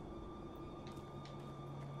scenes.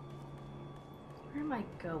 Where am I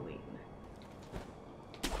going?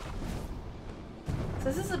 So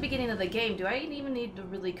this is the beginning of the game. Do I even need to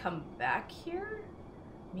really come back here?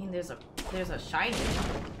 I mean, there's a shiny.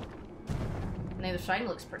 And the shiny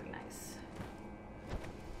looks pretty nice.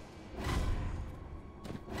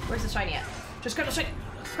 Where's the shiny at? Just grab the shiny.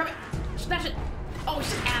 Grab it. Smash it. Oh,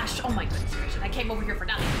 it's just ash. Oh my goodness gracious. I came over here for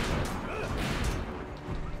nothing.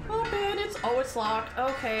 it's locked.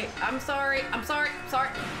 Okay, I'm sorry. I'm sorry. Sorry.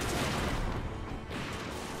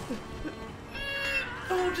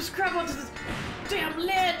 Oh, just grab onto this damn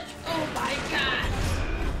ledge. Oh my god.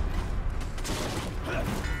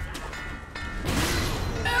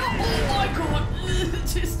 Oh my god.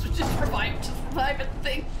 just revive the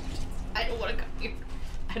thing. I don't want to come here.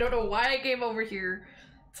 I don't know why I came over here.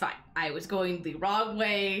 It's fine. I was going the wrong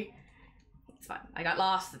way. It's fine. I got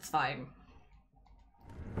lost. It's fine.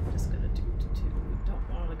 I'm just gonna do. Don't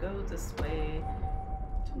want to go this way.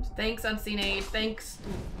 Thanks, Unseen Aid. Thanks,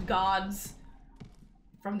 gods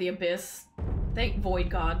from the abyss. Thank void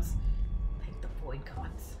gods. Thank the void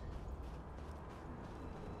gods.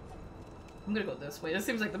 I'm gonna go this way. This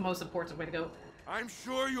seems like the most important way to go. I'm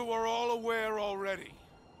sure you are all aware already.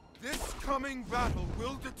 This coming battle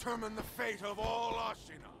will determine the fate of all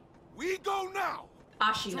Ashina. We go now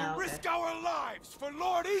Ashina, to risk our lives for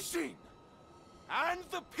Lord Ishin and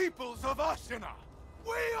the peoples of Ashina.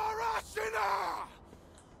 We are Ashina!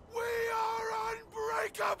 We are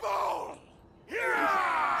unbreakable!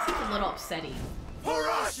 Yeah! Seems a little upsetting. For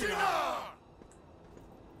Ashina!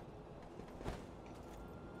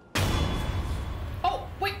 Oh,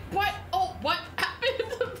 wait, what? Oh, what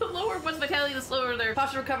happened? The lower one's vitality, the slower their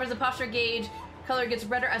posture recovers. The posture gauge color gets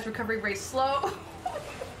redder as recovery rate slow.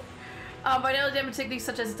 Vitality damage techniques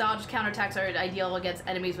such as dodge counterattacks are ideal against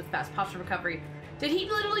enemies with fast posture recovery. Did he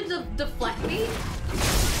literally deflect me?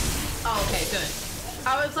 Oh, okay, good.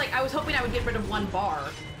 I was hoping I would get rid of one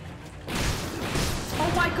bar.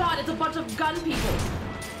 Oh my god, it's a bunch of gun people.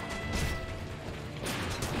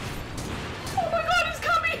 Oh my god, he's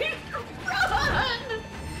coming! Run!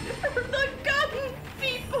 The gun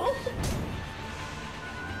people!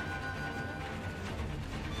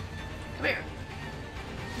 Come here.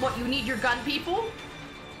 What, you need your gun people?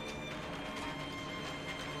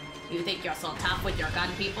 You think you're so tough with your gun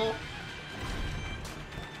people?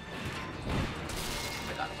 Oh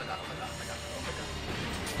my god, oh my god, oh my god, oh my god, oh my god.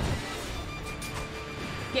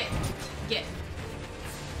 Get.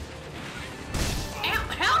 Ow,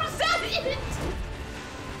 how does that hit?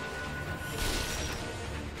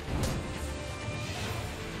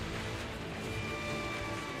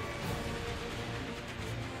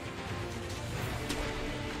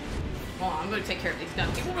 Oh, I'm gonna take care of these gun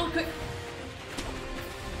people real quick.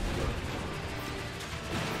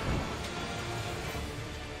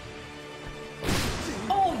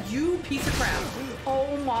 Oh, you piece of crap.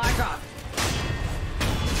 Oh my god.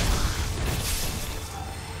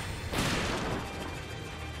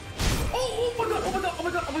 Oh my god, oh my god, oh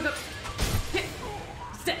my god, oh my god. Hit.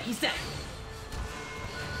 He's dead, he's dead.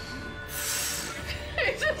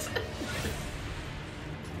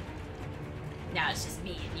 Now it's just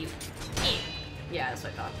me and you. Yeah, that's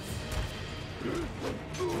what I thought.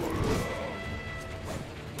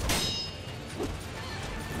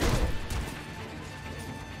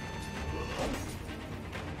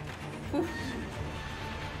 Whew.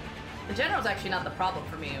 The general's actually not the problem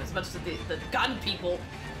for me. It was much as the gun people.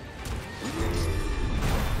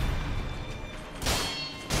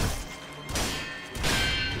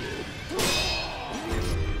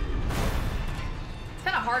 It's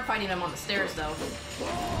kind of hard fighting him on the stairs, though.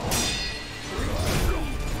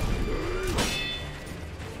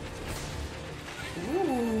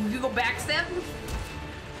 Ooh, you go backstep?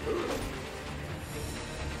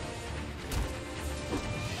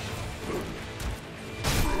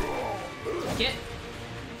 Get.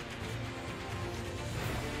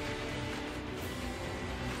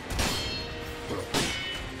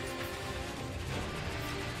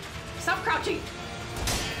 Stop crouching!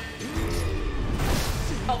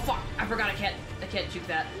 Oh fuck! I forgot I can't shoot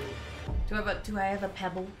that. Do I have a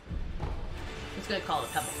pebble? I'm just gonna call it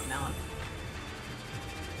a pebble from now on.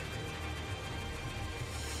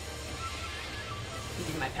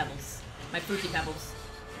 These are my pebbles. My fruity pebbles.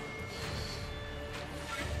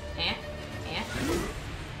 Eh?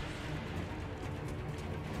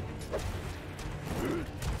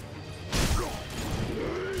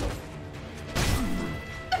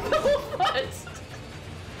 What?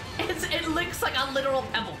 It looks like a literal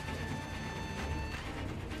pebble.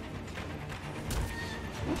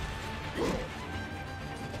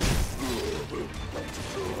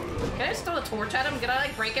 Can I just throw a torch at him? Can I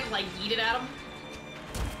like break it and like yeet it at him?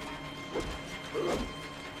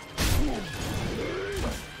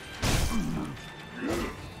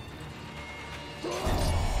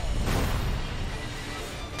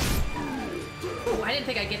 Ooh, I didn't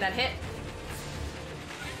think I'd get that hit.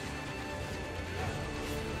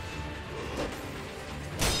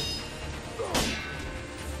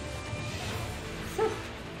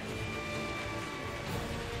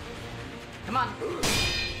 Come on.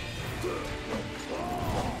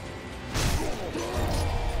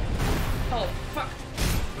 Oh, fuck.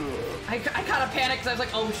 I kind of panicked because I was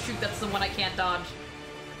like, oh shoot, that's the one I can't dodge.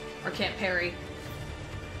 Or can't parry.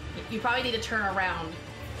 You probably need to turn around.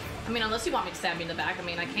 I mean, unless you want me to stab me in the back, I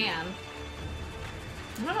mean, I can.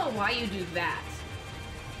 I don't know why you do that.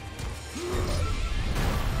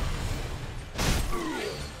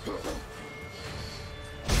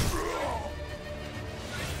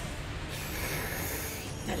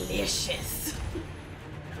 Delicious.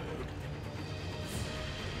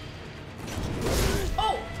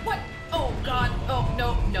 Oh, what? Oh, God. Oh,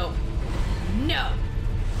 no, no. No.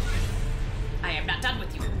 I am not done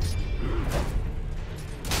with you.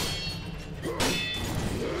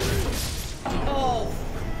 Oh.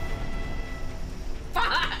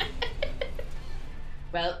 Fuck.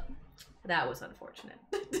 Well, that was unfortunate.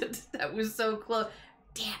 That was so close.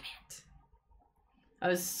 Damn it. I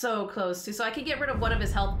was so close to. So I can get rid of one of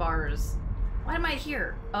his health bars. Why am I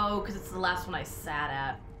here? Oh, because it's the last one I sat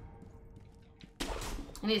at.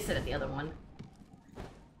 I need to sit at the other one.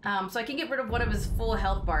 So I can get rid of one of his full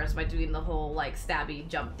health bars by doing the whole, like, stabby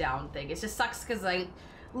jump down thing. It just sucks because I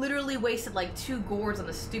literally wasted, like, 2 gourds on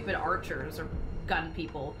the stupid archers or gun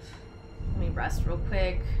people. Let me rest real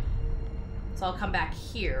quick. So I'll come back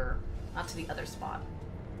here, not to the other spot.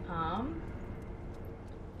 I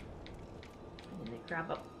need to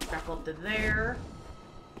grapple up to there.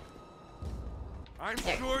 I'm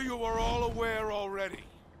sure you are all aware already.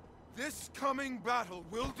 This coming battle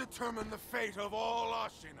will determine the fate of all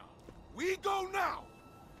Ashina. We go now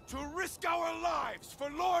to risk our lives for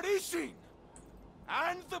Lord Ishin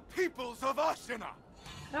and the peoples of Ashina.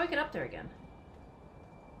 How do I get up there again?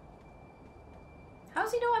 How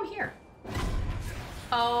does he know I'm here?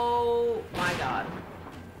 Oh my god.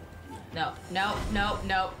 No, no, no,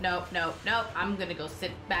 no, no, no, no. I'm gonna go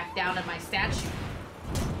sit back down in my statue.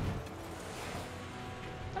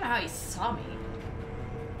 I don't know how he saw me.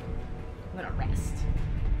 I'm gonna rest.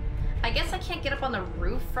 I guess I can't get up on the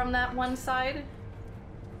roof from that one side.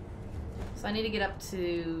 So I need to get up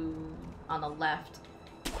to on the left.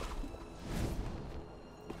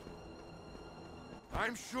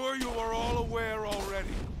 I'm sure you are all aware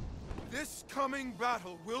already. This coming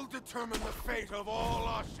battle will determine the fate of all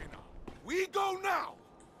Ashina. We go now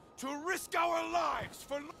to risk our lives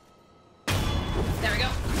for... There we go.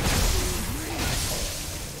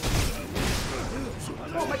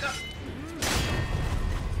 Oh my god.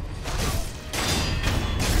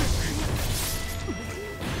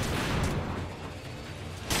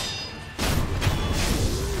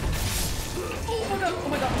 Oh my god, oh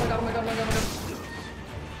my god, oh my god, oh my god, oh my god, oh my god.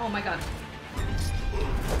 Oh my god.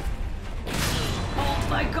 Oh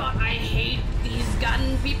my god, I hate these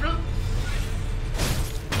gun people.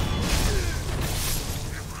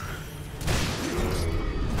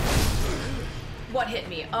 What hit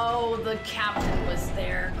me? Oh, the captain was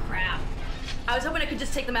there. Crap. I was hoping I could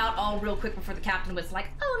just take them out all real quick before the captain was like,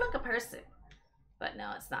 oh, look, a person. But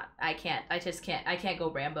no, it's not. I can't. I just can't. I can't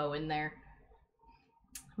go Rambo in there.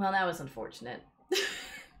 Well, that was unfortunate.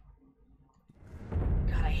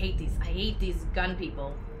 God, I hate these. I hate these gun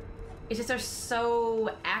people. It's just they're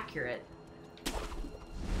so accurate.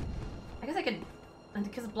 I guess I could,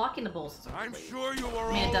 because blocking the bulls is I'm sure you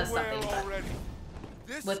are I mean, it all does aware something, but already.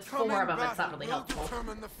 This with 4 coming of them, it's not battle really will helpful.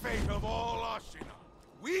 determine the fate of all Ashina.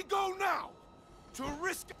 We go now to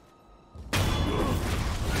risk...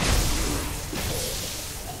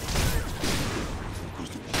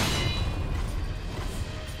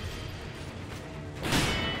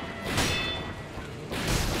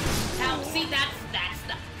 Now, see, that's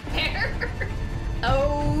the pair.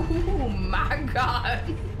 Oh my god.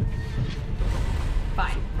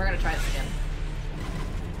 Fine, we're gonna try this again.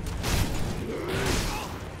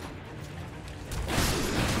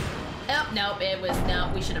 Oh, nope, it was,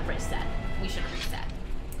 no, we should have reset. We should have reset.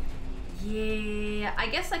 Yeah, I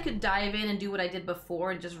guess I could dive in and do what I did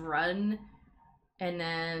before and just run. And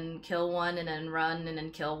then kill one, and then run, and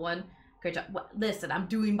then kill one. Great job. Listen, I'm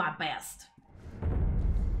doing my best.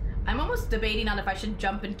 I'm almost debating on if I should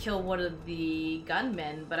jump and kill one of the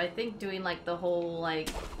gunmen, but I think doing like the whole, like,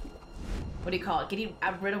 what do you call it? Getting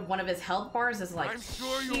rid of one of his health bars is like I'm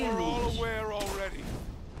sure huge. you are all aware already.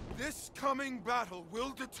 This coming battle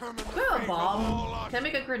will determine the Ooh, fate bomb. of all Can I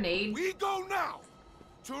make a grenade? We go now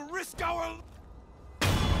to risk our...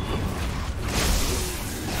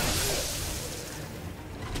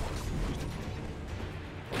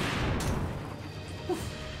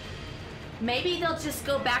 Maybe they'll just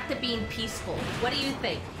go back to being peaceful. What do you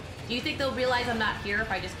think? Do you think they'll realize I'm not here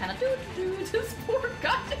if I just kind of do this poor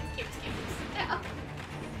guy just keeps getting stabbed?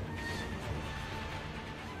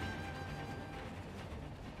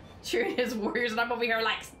 cheering his warriors, and I'm over here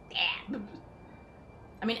like, stab.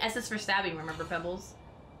 I mean, S is for stabbing, remember, Pebbles?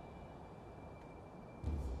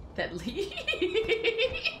 That leaves.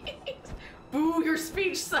 Boo, your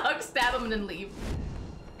speech sucks. Stab him and then leave.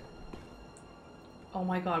 Oh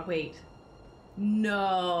my god, wait.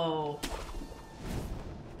 No.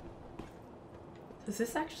 Does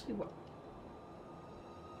this actually work?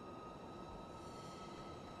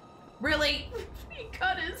 Really? He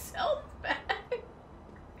cut his health back.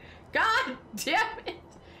 God damn it.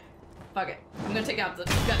 Fuck it. I'm gonna take out the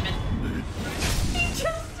gunman. He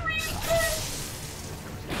just reset.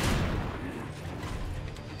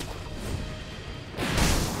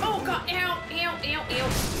 Oh god, ow, ow, ow, ow.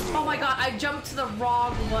 Oh my god, I jumped to the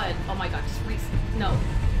wrong one. Oh my god, just reset. No,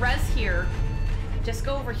 res here. Just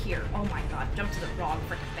go over here. Oh my god, jump to the wrong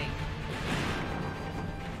freaking thing.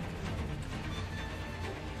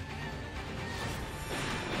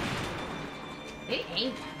 It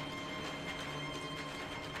ain't.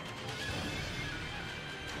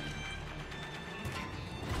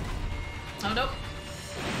 Oh, nope.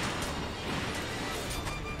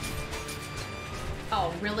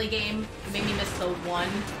 Oh, really, game? You made me miss the one?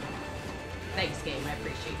 Thanks, game. I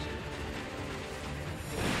appreciate you.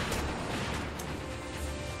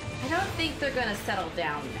 I don't think they're gonna settle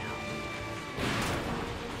down now.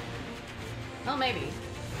 Well, maybe.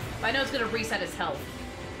 But I know it's gonna reset his health.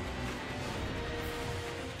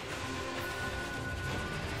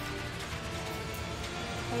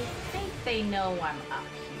 I think they know I'm up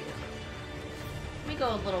here. Let me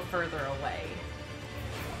go a little further away.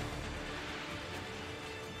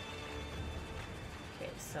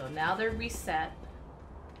 Okay, so now they're reset.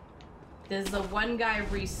 Does the one guy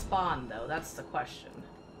respawn, though? That's the question.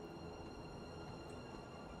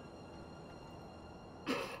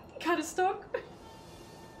 Kinda stuck.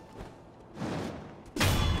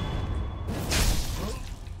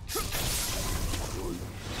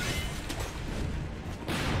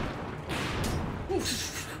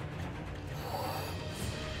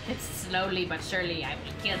 It's slowly but surely I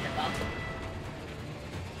will kill them all.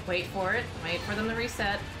 Wait for it. Wait for them to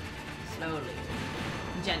reset. Slowly.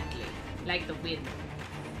 Gently. Like the wind.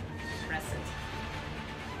 Press it.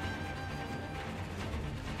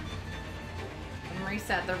 And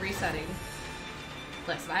reset. They're resetting.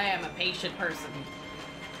 Listen, I am a patient person.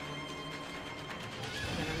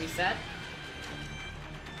 I'm gonna reset.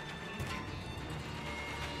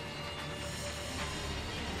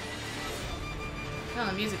 Oh,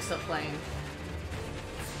 the music's still playing.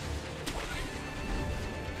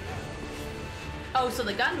 Oh, so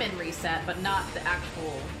the gunman reset, but not the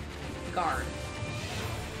actual guard.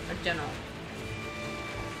 Or general.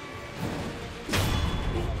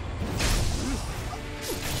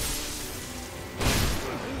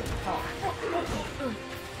 Oh.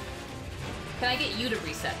 Can I get you to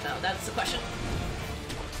reset, though? That's the question.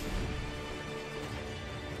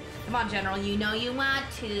 Come on, General. You know you want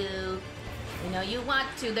to. You know you want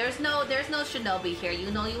to. There's no Shinobi here.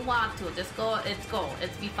 You know you want to. Just go. It's go.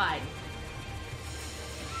 It's be fine.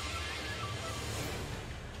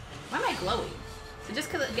 Why am I glowing? Is it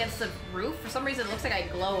just because against the roof? For some reason, it looks like I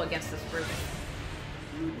glow against this roof.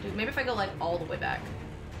 Dude, maybe if I go like all the way back.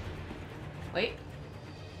 Wait.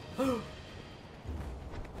 Did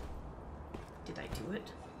I do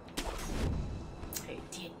it? I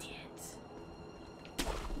did it.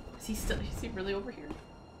 Is he really over here?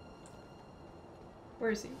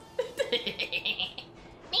 Where is he?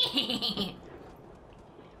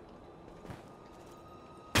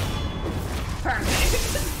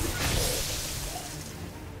 Perfect.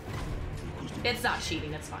 It's not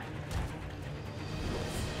cheating, it's fine.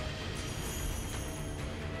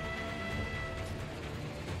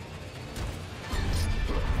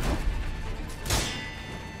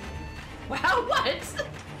 Wow, what?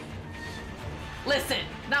 Listen,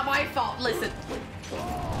 not my fault, listen.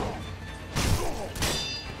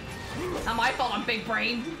 Not my fault, I'm big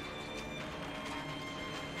brained.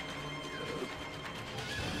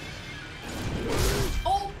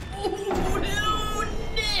 Oh, no, no.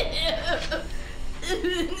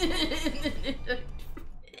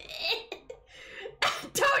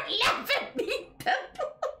 Don't laugh at me,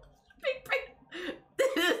 Pebble. Big brain.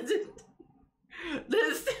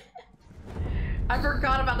 This. I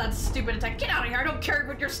forgot about that stupid attack. Get out of here, I don't care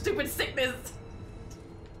about your stupid sickness.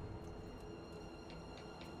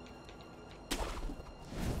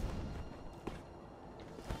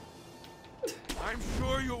 I'm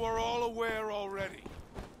sure you are all aware already.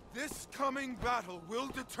 This coming battle will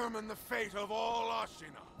determine the fate of all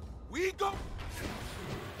Ashina. We go...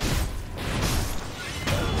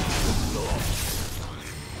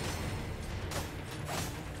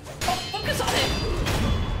 Oh, focus on him!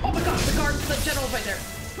 Oh my almost right there.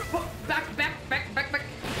 Back, back, back, back, back.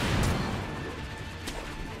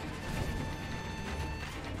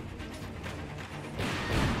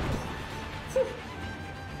 Whew.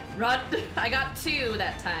 Run. I got 2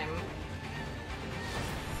 that time.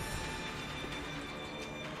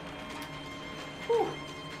 Whew.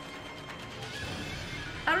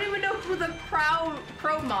 I don't even know who the crow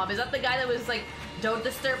mob is. That the guy that was like, don't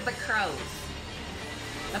disturb the crows.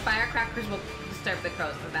 The firecrackers will disturb the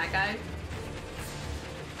crows. For that guy.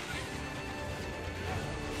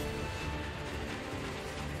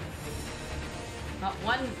 Oh,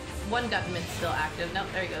 one government's still active. Nope,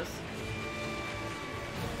 there he goes.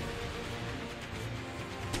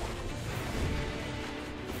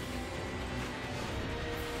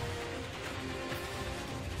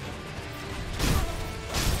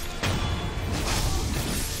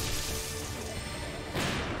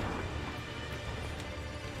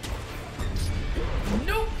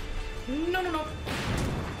 Nope! No, no, no.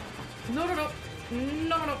 No, no, no.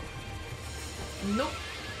 No, no, no. Nope.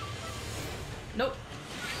 Nope.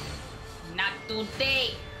 Not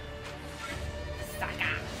today.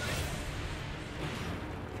 Saka.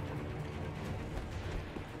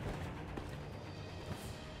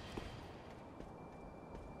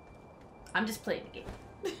 I'm just playing the game.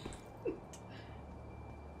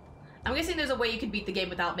 I'm guessing there's a way you could beat the game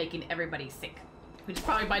without making everybody sick. Which is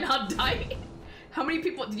probably by not dying. How many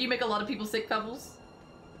people- did you make a lot of people sick, Pebbles?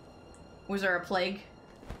 Was there a plague?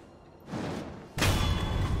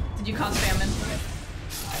 Did you cause famine? Yes.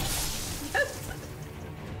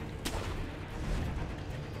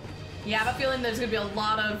 Yeah, I have a feeling there's gonna be a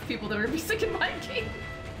lot of people that are gonna be sick in my game.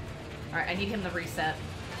 Alright, I need him to reset.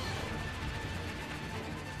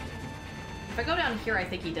 If I go down here, I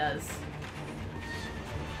think he does.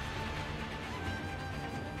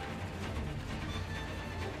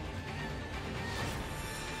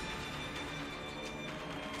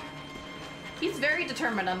 He's very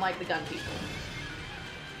determined, unlike the gun people.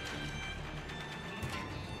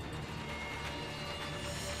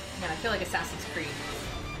 Man, I feel like Assassin's Creed.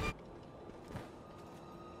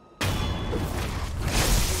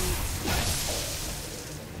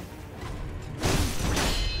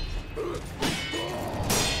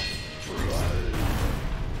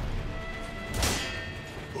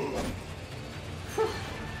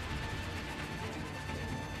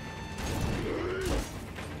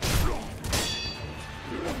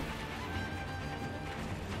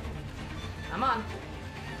 Come on.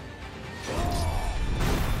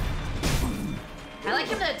 I like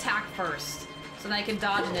him to attack first, so then I can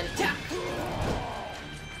dodge and then attack.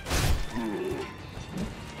 I'm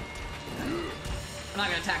not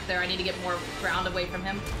gonna attack there, I need to get more ground away from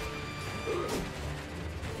him.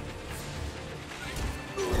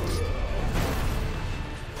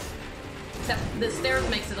 Except the stairs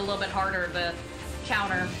makes it a little bit harder to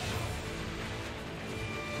counter.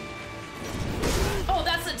 Oh,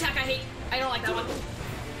 that's the attack I hate. I don't like that one.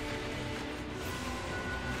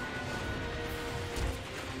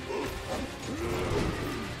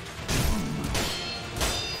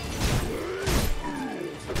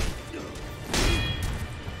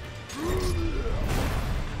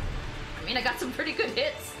 I mean, I got some pretty good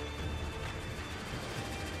hits.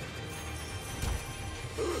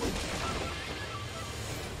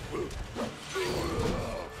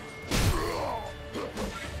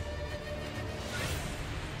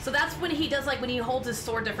 So that's when he does, like, when he holds his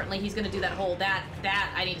sword differently, he's gonna do that whole, that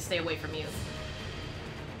I need to stay away from you.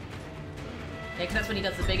 Yeah, because that's when he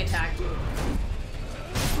does the big attack.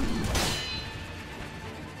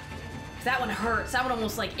 That one hurts. That one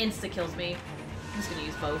almost, like, insta-kills me. I'm just gonna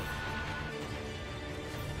use both.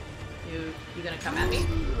 You gonna come at me?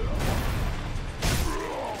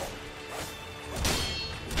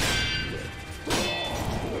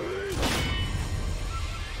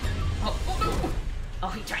 Oh, oh no! Oh,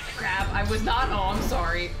 he tried to grab. I was not. Oh, I'm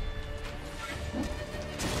sorry.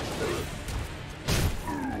 I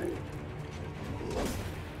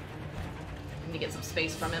need to get some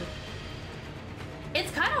space from him.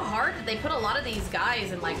 It's kind of hard that they put a lot of these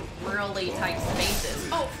guys in, like, really tight spaces.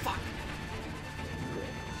 Oh, fuck.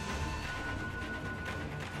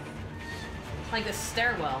 Like this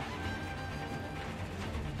stairwell.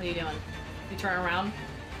 What are you doing? You turn around?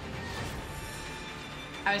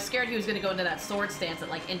 I was scared he was gonna go into that sword stance that,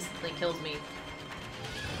 like, instantly kills me.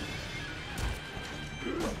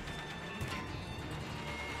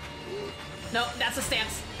 No, that's a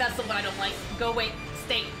stance. That's the one I don't like. Go away.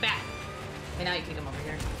 Stay back. Okay, now you can come over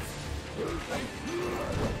here.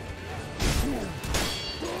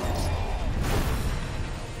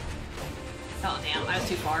 Oh, damn. I was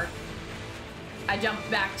too far. I jumped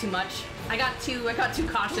back too much. I got too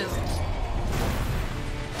cautious.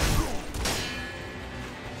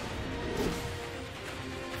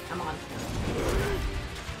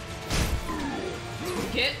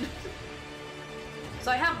 get.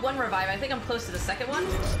 So I have one revive. I think I'm close to the second one.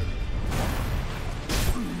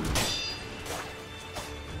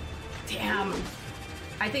 Damn.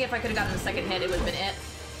 I think if I could have gotten the second hit, it would have been it.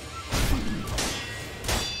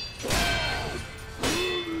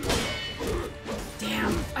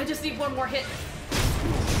 Damn. I just need one more hit.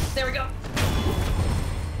 There we go.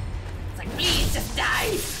 It's like, please, just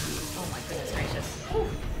die. Oh my goodness gracious. Whew.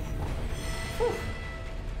 Whew.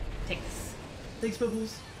 Take this. Thanks,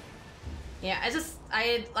 Bubbles. Yeah, I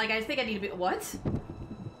think I need to be- what? Oh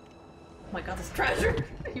my god, this treasure!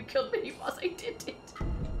 You killed Mini Boss, I did it!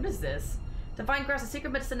 What is this? Divine Grass, a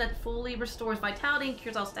secret medicine that fully restores vitality and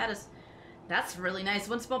cures all status. That's really nice.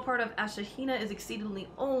 One small part of Ashahina is exceedingly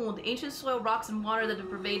old. The ancient soil, rocks, and water that have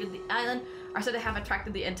pervaded the island are said to have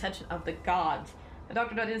attracted the attention of the gods. The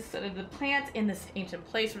doctor studied the plant in this ancient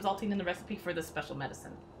place, resulting in the recipe for this special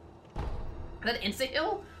medicine. That instant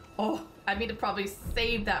heal? Oh, I need to probably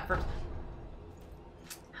save that for...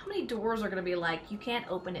 How many doors are gonna be like, you can't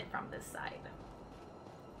open it from this side?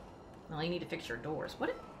 Well, you need to fix your doors.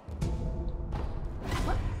 What?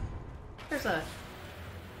 There's a...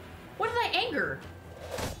 What did I anger?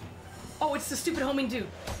 Oh, it's the stupid homing dude.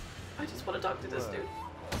 I just want to talk to this dude.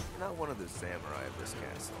 You're not one of the samurai of this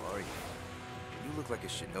castle, are you? You look like a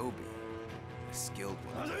shinobi. A skilled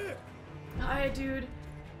one. Hi, dude.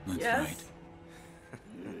 That's yes. right.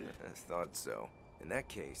 I thought so. In that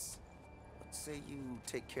case, let's say you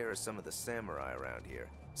take care of some of the samurai around here.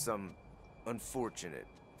 Some unfortunate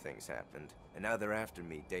things happened, and now they're after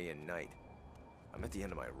me day and night. I'm at the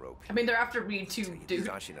end of my rope. I mean, they're after me too, dude. These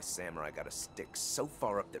Ashina samurai got a stick so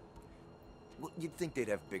far up that... Well, you'd think they'd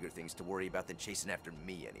have bigger things to worry about than chasing after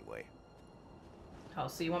me anyway. Oh,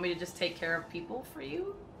 so you want me to just take care of people for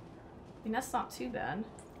you? I mean, that's not too bad.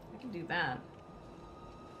 I can do that.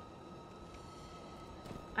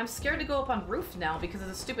 I'm scared to go up on roof now because of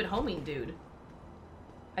the stupid homing dude.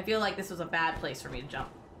 I feel like this was a bad place for me to jump.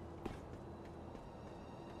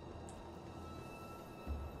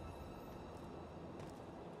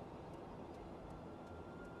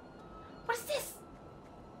 What is this?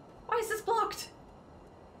 Why is this blocked?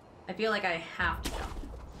 I feel like I have to jump.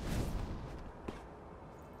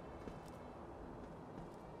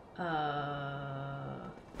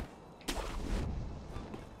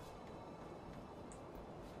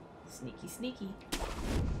 Sneaky, sneaky.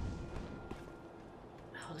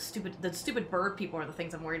 Oh, the stupid bird people are the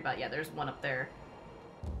things I'm worried about. Yeah, there's one up there.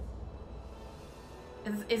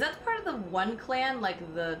 Is that part of the one clan?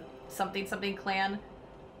 Like the something something clan?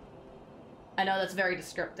 I know that's very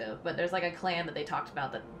descriptive, but there's like a clan that they talked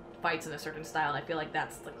about that fights in a certain style, and I feel like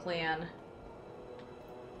that's the clan.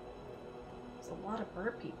 There's a lot of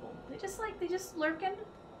bird people. They just lurking?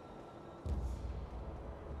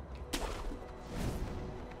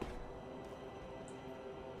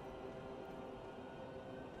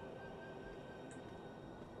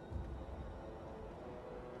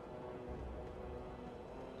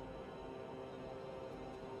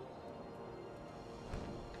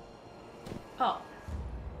 Oh.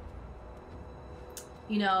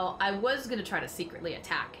 You know, I was gonna try to secretly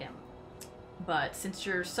attack him. But since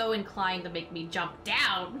you're so inclined to make me jump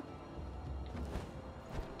down,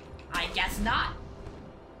 I guess not.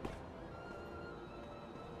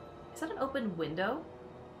 Is that an open window?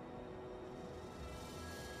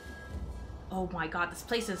 Oh my god, this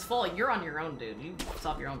place is full. You're on your own, dude. You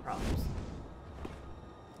solve your own problems.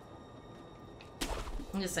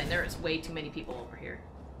 I'm just saying, there is way too many people over here.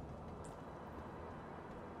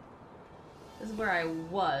 This is where I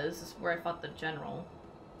was. This is where I fought the general.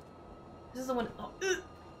 This is the one. Oh, I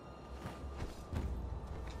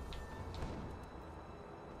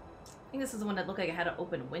think this is the one that looked like it had an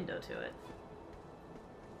open window to it.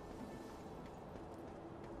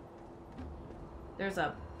 There's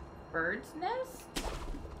a bird's nest?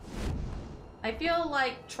 I feel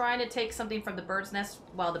like trying to take something from the bird's nest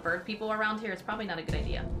while the bird people are around here is probably not a good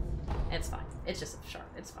idea. It's fine. It's just a shark.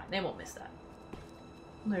 It's fine. They won't miss that.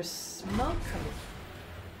 There's smoke coming.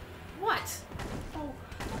 What? Oh,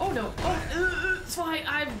 oh no. Oh, it's fine.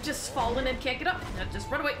 I've just fallen and can't get up. Just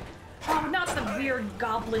run away. Oh, not the weird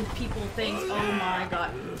goblin people things. Oh my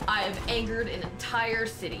god. I have angered an entire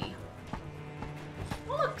city.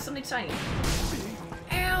 Oh look, something shiny.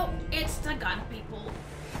 Ow, it's the gun people.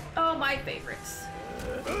 Oh, my favorites.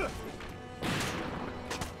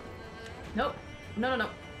 Nope. No, no, no.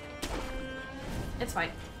 It's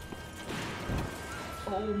fine.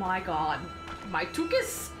 Oh my god. My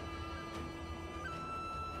Tukas?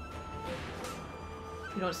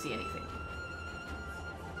 You don't see anything.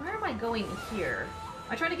 Where am I going here?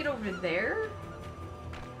 Am I trying to get over there?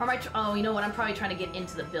 Or am I oh, you know what? I'm probably trying to get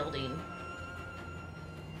into the building.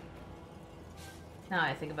 Now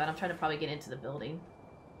I think about it, I'm trying to probably get into the building.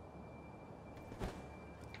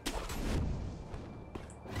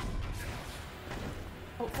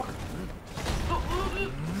 Oh, fuck.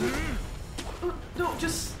 No,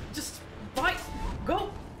 just bite.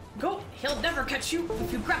 Go. He'll never catch you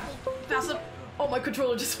if you grapple fast enough. Oh, my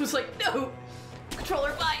controller just was like, no.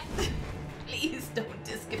 Controller, bye. Please don't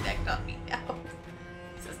disconnect on me now.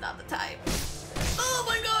 This is not the time. Oh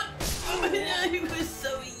my god. I was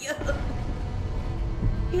so young.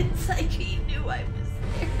 It's like he knew I was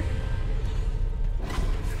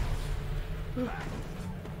there.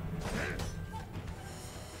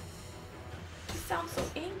 He sounds so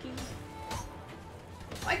angry.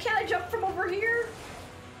 Why can't I jump from over here?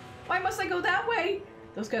 Why must I go that way?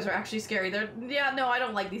 Those guys are actually scary. Yeah, no, I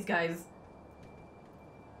don't like these guys.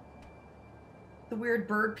 The weird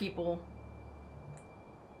bird people.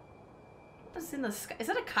 What's in the sky? Is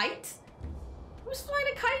that a kite? Who's flying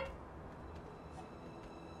a kite?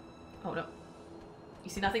 Oh no. You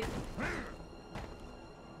see nothing?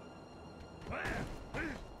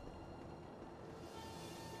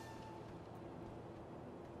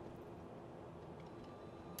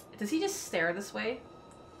 Does he just stare this way?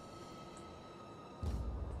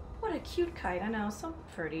 What a cute kite. I know, so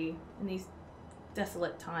pretty in these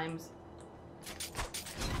desolate times.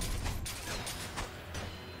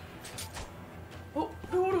 Oh,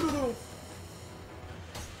 no.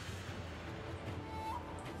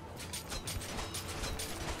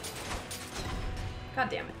 God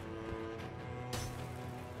damn it.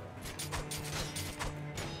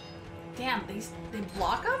 Damn, they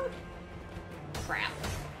block him? Crap.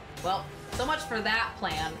 Well, so much for that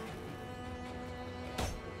plan.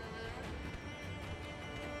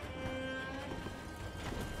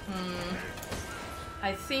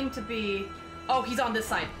 I seem to be... Oh, he's on this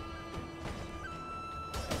side.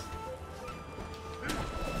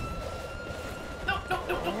 No,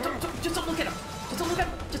 just don't look at him. Just don't look at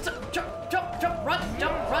him. Just jump, run,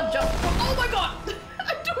 jump. Oh my god!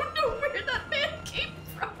 I don't know where that man came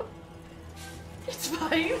from. It's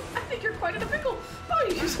fine. I think you're quite in a pickle. Oh,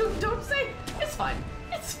 you don't say. It's fine.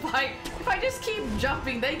 It's fine. If I just keep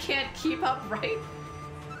jumping, they can't keep up, right?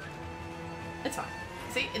 It's fine.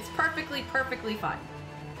 See, it's perfectly fine.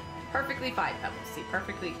 Perfectly fine. Oh, see,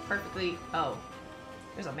 perfectly. Oh,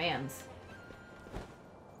 there's a man's.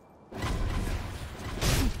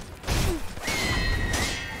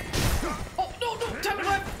 Oh, no, time to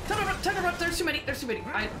run. There's too many.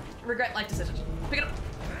 I regret life decisions. Pick it up.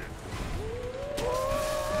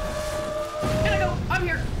 And I go, I'm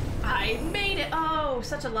here. I made it. Oh,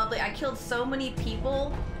 such a lovely, I killed so many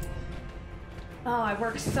people. Oh, I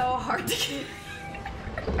worked so hard to get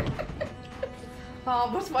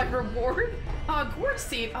Oh, what's my reward? Oh, gourd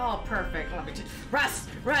seed. Oh, perfect. Let me just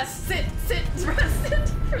rest, sit.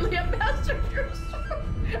 Really, I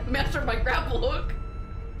mastered my grapple hook.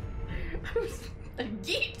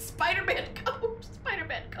 Yeet, Spider-Man,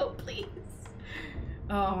 go, please.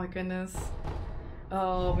 Oh my goodness.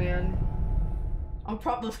 Oh man. I'll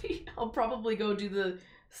probably go do the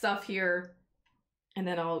stuff here. And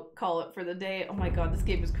then I'll call it for the day. Oh my god, this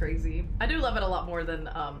game is crazy. I do love it a lot more than,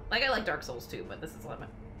 like I like Dark Souls too, but this is lemon.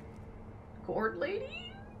 Gourd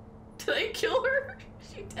lady? Did I kill her?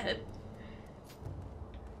 Is she dead?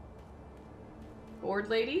 Gourd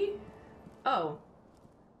lady? Oh.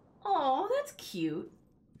 Oh, that's cute.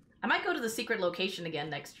 I might go to the secret location again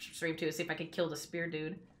next stream too, see if I can kill the spear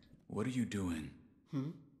dude. What are you doing?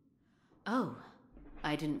 Oh,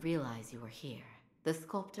 I didn't realize you were here. The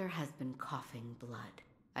sculptor has been coughing blood.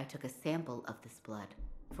 I took a sample of this blood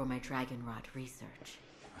for my dragonrot research.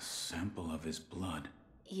 A sample of his blood?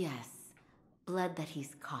 Yes, blood that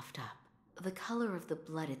he's coughed up. The color of the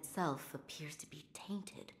blood itself appears to be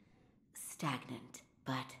tainted, stagnant,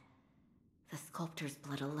 but the sculptor's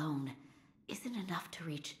blood alone isn't enough to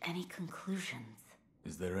reach any conclusions.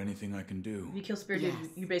 Is there anything I can do? If you kill Spirit, yes.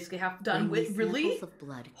 you basically have done with, really? Samples of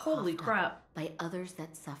blood holy crap. By others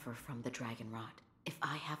that suffer from the dragonrot. If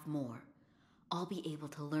I have more, I'll be able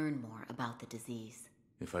to learn more about the disease.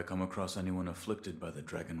 If I come across anyone afflicted by the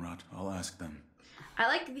dragonrot, I'll ask them. I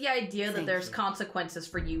like the idea that Thank there's you. consequences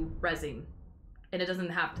for you rezzing. And it doesn't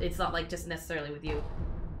have to, it's not like just necessarily with you.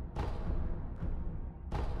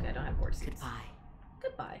 Okay, I don't have board seats.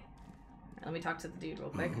 Goodbye. Let me talk to the dude real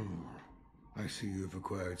quick. I see you've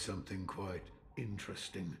acquired something quite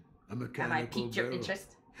interesting. A mechanical Have I piqued your barrel.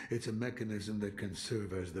 interest? It's a mechanism that can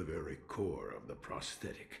serve as the very core of the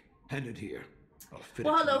prosthetic. Hand it here. I'll fit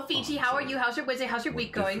Well, it to hello, the Fiji. arms How are of you? How's your Wednesday? How's your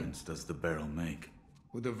week What going? difference does the barrel make?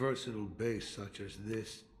 With a versatile base such as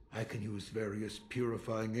this, I can use various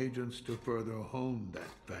purifying agents to further hone that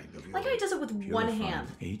fang of yours. Like how he does it with one Purifying hand.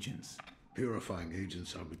 Agents? Purifying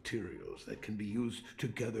agents are materials that can be used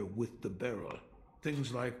together with the barrel.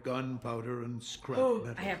 Things like gunpowder and scrap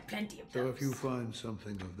metal. I have plenty of those. So if you find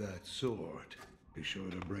something of that sort, be sure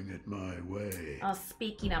to bring it my way. Oh,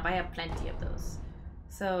 speaking of, I have plenty of those.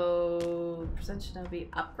 So, percent Shinobi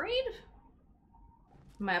upgrade?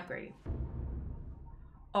 Am I upgrading?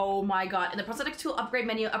 Oh my god. In the prosthetic tool upgrade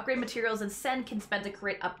menu, upgrade materials and send can spend to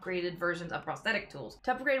create upgraded versions of prosthetic tools.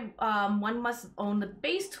 To upgrade, one must own the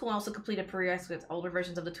base tool and also complete a prerequisite. Older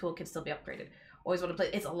versions of the tool can still be upgraded. Always want to play.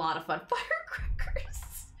 It's a lot of fun.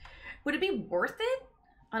 Firecrackers. Would it be worth it?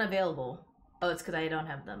 Unavailable. Oh, it's because I don't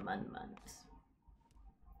have the months.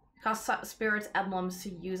 Costs spirits emblems to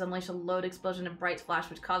use, unleash a load explosion and bright flash,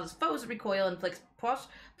 which causes foes to recoil and inflicts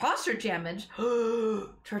posture damage.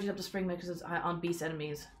 Charging up the spring mechanisms on beast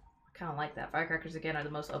enemies. I kind of like that. Firecrackers again are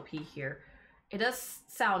the most OP here. It does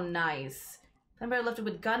sound nice. Somebody lifted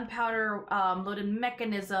with gunpowder, loaded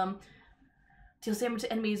mechanism. Deals damage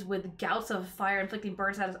to enemies with gouts of fire, inflicting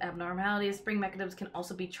burns out of abnormalities. Spring mechanisms can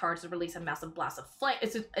also be charged to release a massive blast of flame.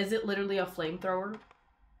 Is it literally a flamethrower?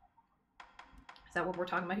 Is that what we're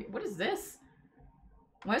talking about here? What is this?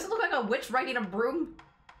 Why does it look like a witch riding a broom?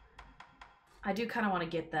 I do kind of want to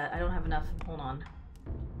get that. I don't have enough. Hold on.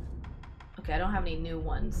 Okay, I don't have any new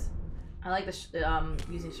ones. I like the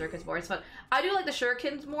using shurikens more. It's fun. I do like the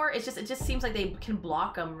shurikens more. It just seems like they can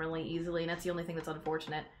block them really easily, and that's the only thing that's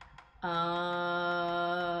unfortunate.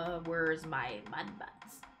 Where's my mud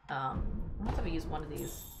buds? I'm gonna have to use one of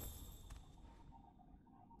these.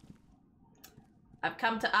 I've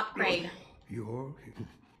come to upgrade.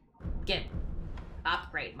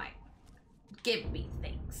 Upgrade my. Give me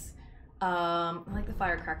things. I like the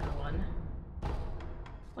firecracker one.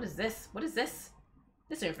 What is this? What is this?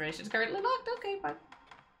 This information is currently locked. Okay, fine.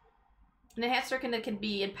 An enhanced circuit that can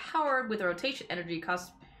be empowered with a rotation energy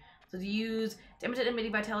costs. So to use damage to enemy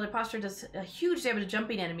vitality posture does a huge damage to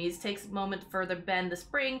jumping enemies. Takes a moment to further bend the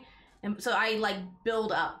spring. And so I like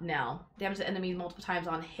build up now. Damage to enemies multiple times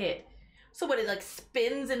on hit. So what, it like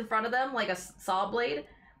spins in front of them like a saw blade?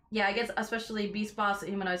 Yeah, I guess especially beast boss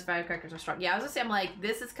humanized firecrackers are strong. Yeah, I was gonna say, I'm like,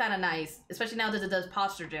 this is kind of nice. Especially now that it does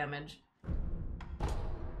posture damage.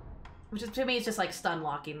 Which is, to me, it's just like stun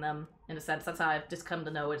locking them, in a sense. That's how I've just come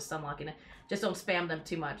to know it's stun locking it. Just don't spam them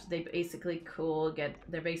too much. They're basically cool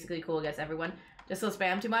against everyone. Just don't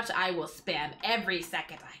spam too much. I will spam every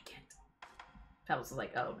second I get. Pebbles was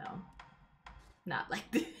like, oh no. Not like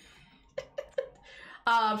this.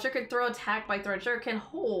 Shuriken throw attack by throwing Shuriken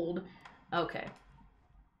hold. Okay.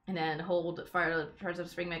 And then hold fire charge of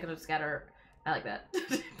spring mechanism scatter. I like that.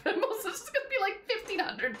 But most of it's gonna be like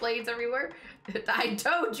 1,500 blades everywhere. I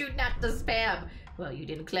told you not to spam. Well, you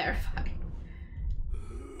didn't clarify.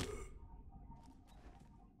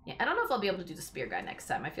 Yeah, I don't know if I'll be able to do the spear guy next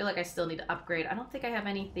time. I feel like I still need to upgrade. I don't think I have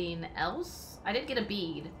anything else. I did get a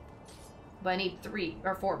bead, but I need 3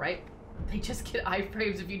 or 4, right? They just get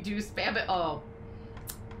iframes if you do spam it. Oh.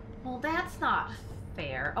 Well, that's not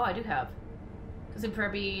fair. Oh, I do have. Because in prayer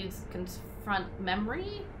beads, confront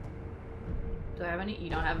memory? Do I have any? You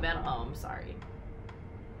don't have a battle? Oh, I'm sorry.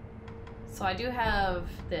 So I do have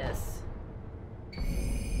this.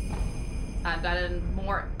 I've got a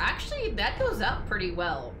more... Actually, that goes up pretty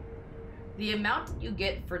well. The amount that you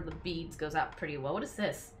get for the beads goes up pretty well. What is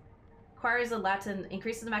this? Acquires a Latin...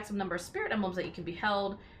 Increases the maximum number of spirit emblems that you can be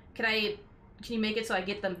held. Can you make it so I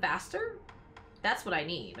get them faster? That's what I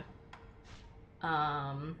need.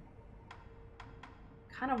 Kind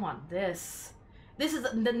of want this. This is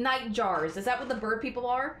the night jars. Is that what the bird people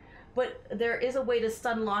are? But there is a way to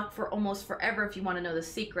stun lock for almost forever if you want to know the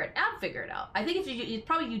secret. I'll figure it out. I think if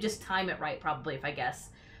you just time it right, probably, if I guess.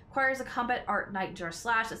 Acquires a combat art night jar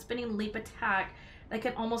slash, a spinning leap attack that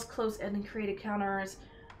can almost close and create encounters.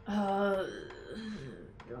 Don't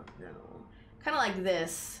know. Kind of like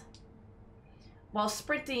this. While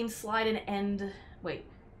sprinting, slide and end. Wait.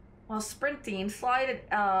 While sprinting, slide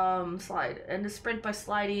and sprint by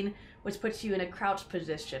sliding, which puts you in a crouch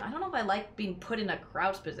position. I don't know if I like being put in a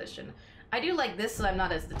crouch position. I do like this so I'm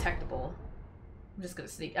not as detectable. I'm just gonna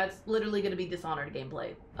sneak. It's literally gonna be Dishonored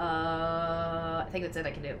gameplay. I think that's it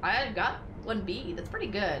I can do. I got 1 bead. That's pretty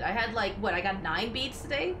good. I had like, what, I got 9 beads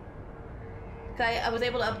today? I was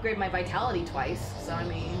able to upgrade my vitality twice, so I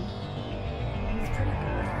mean...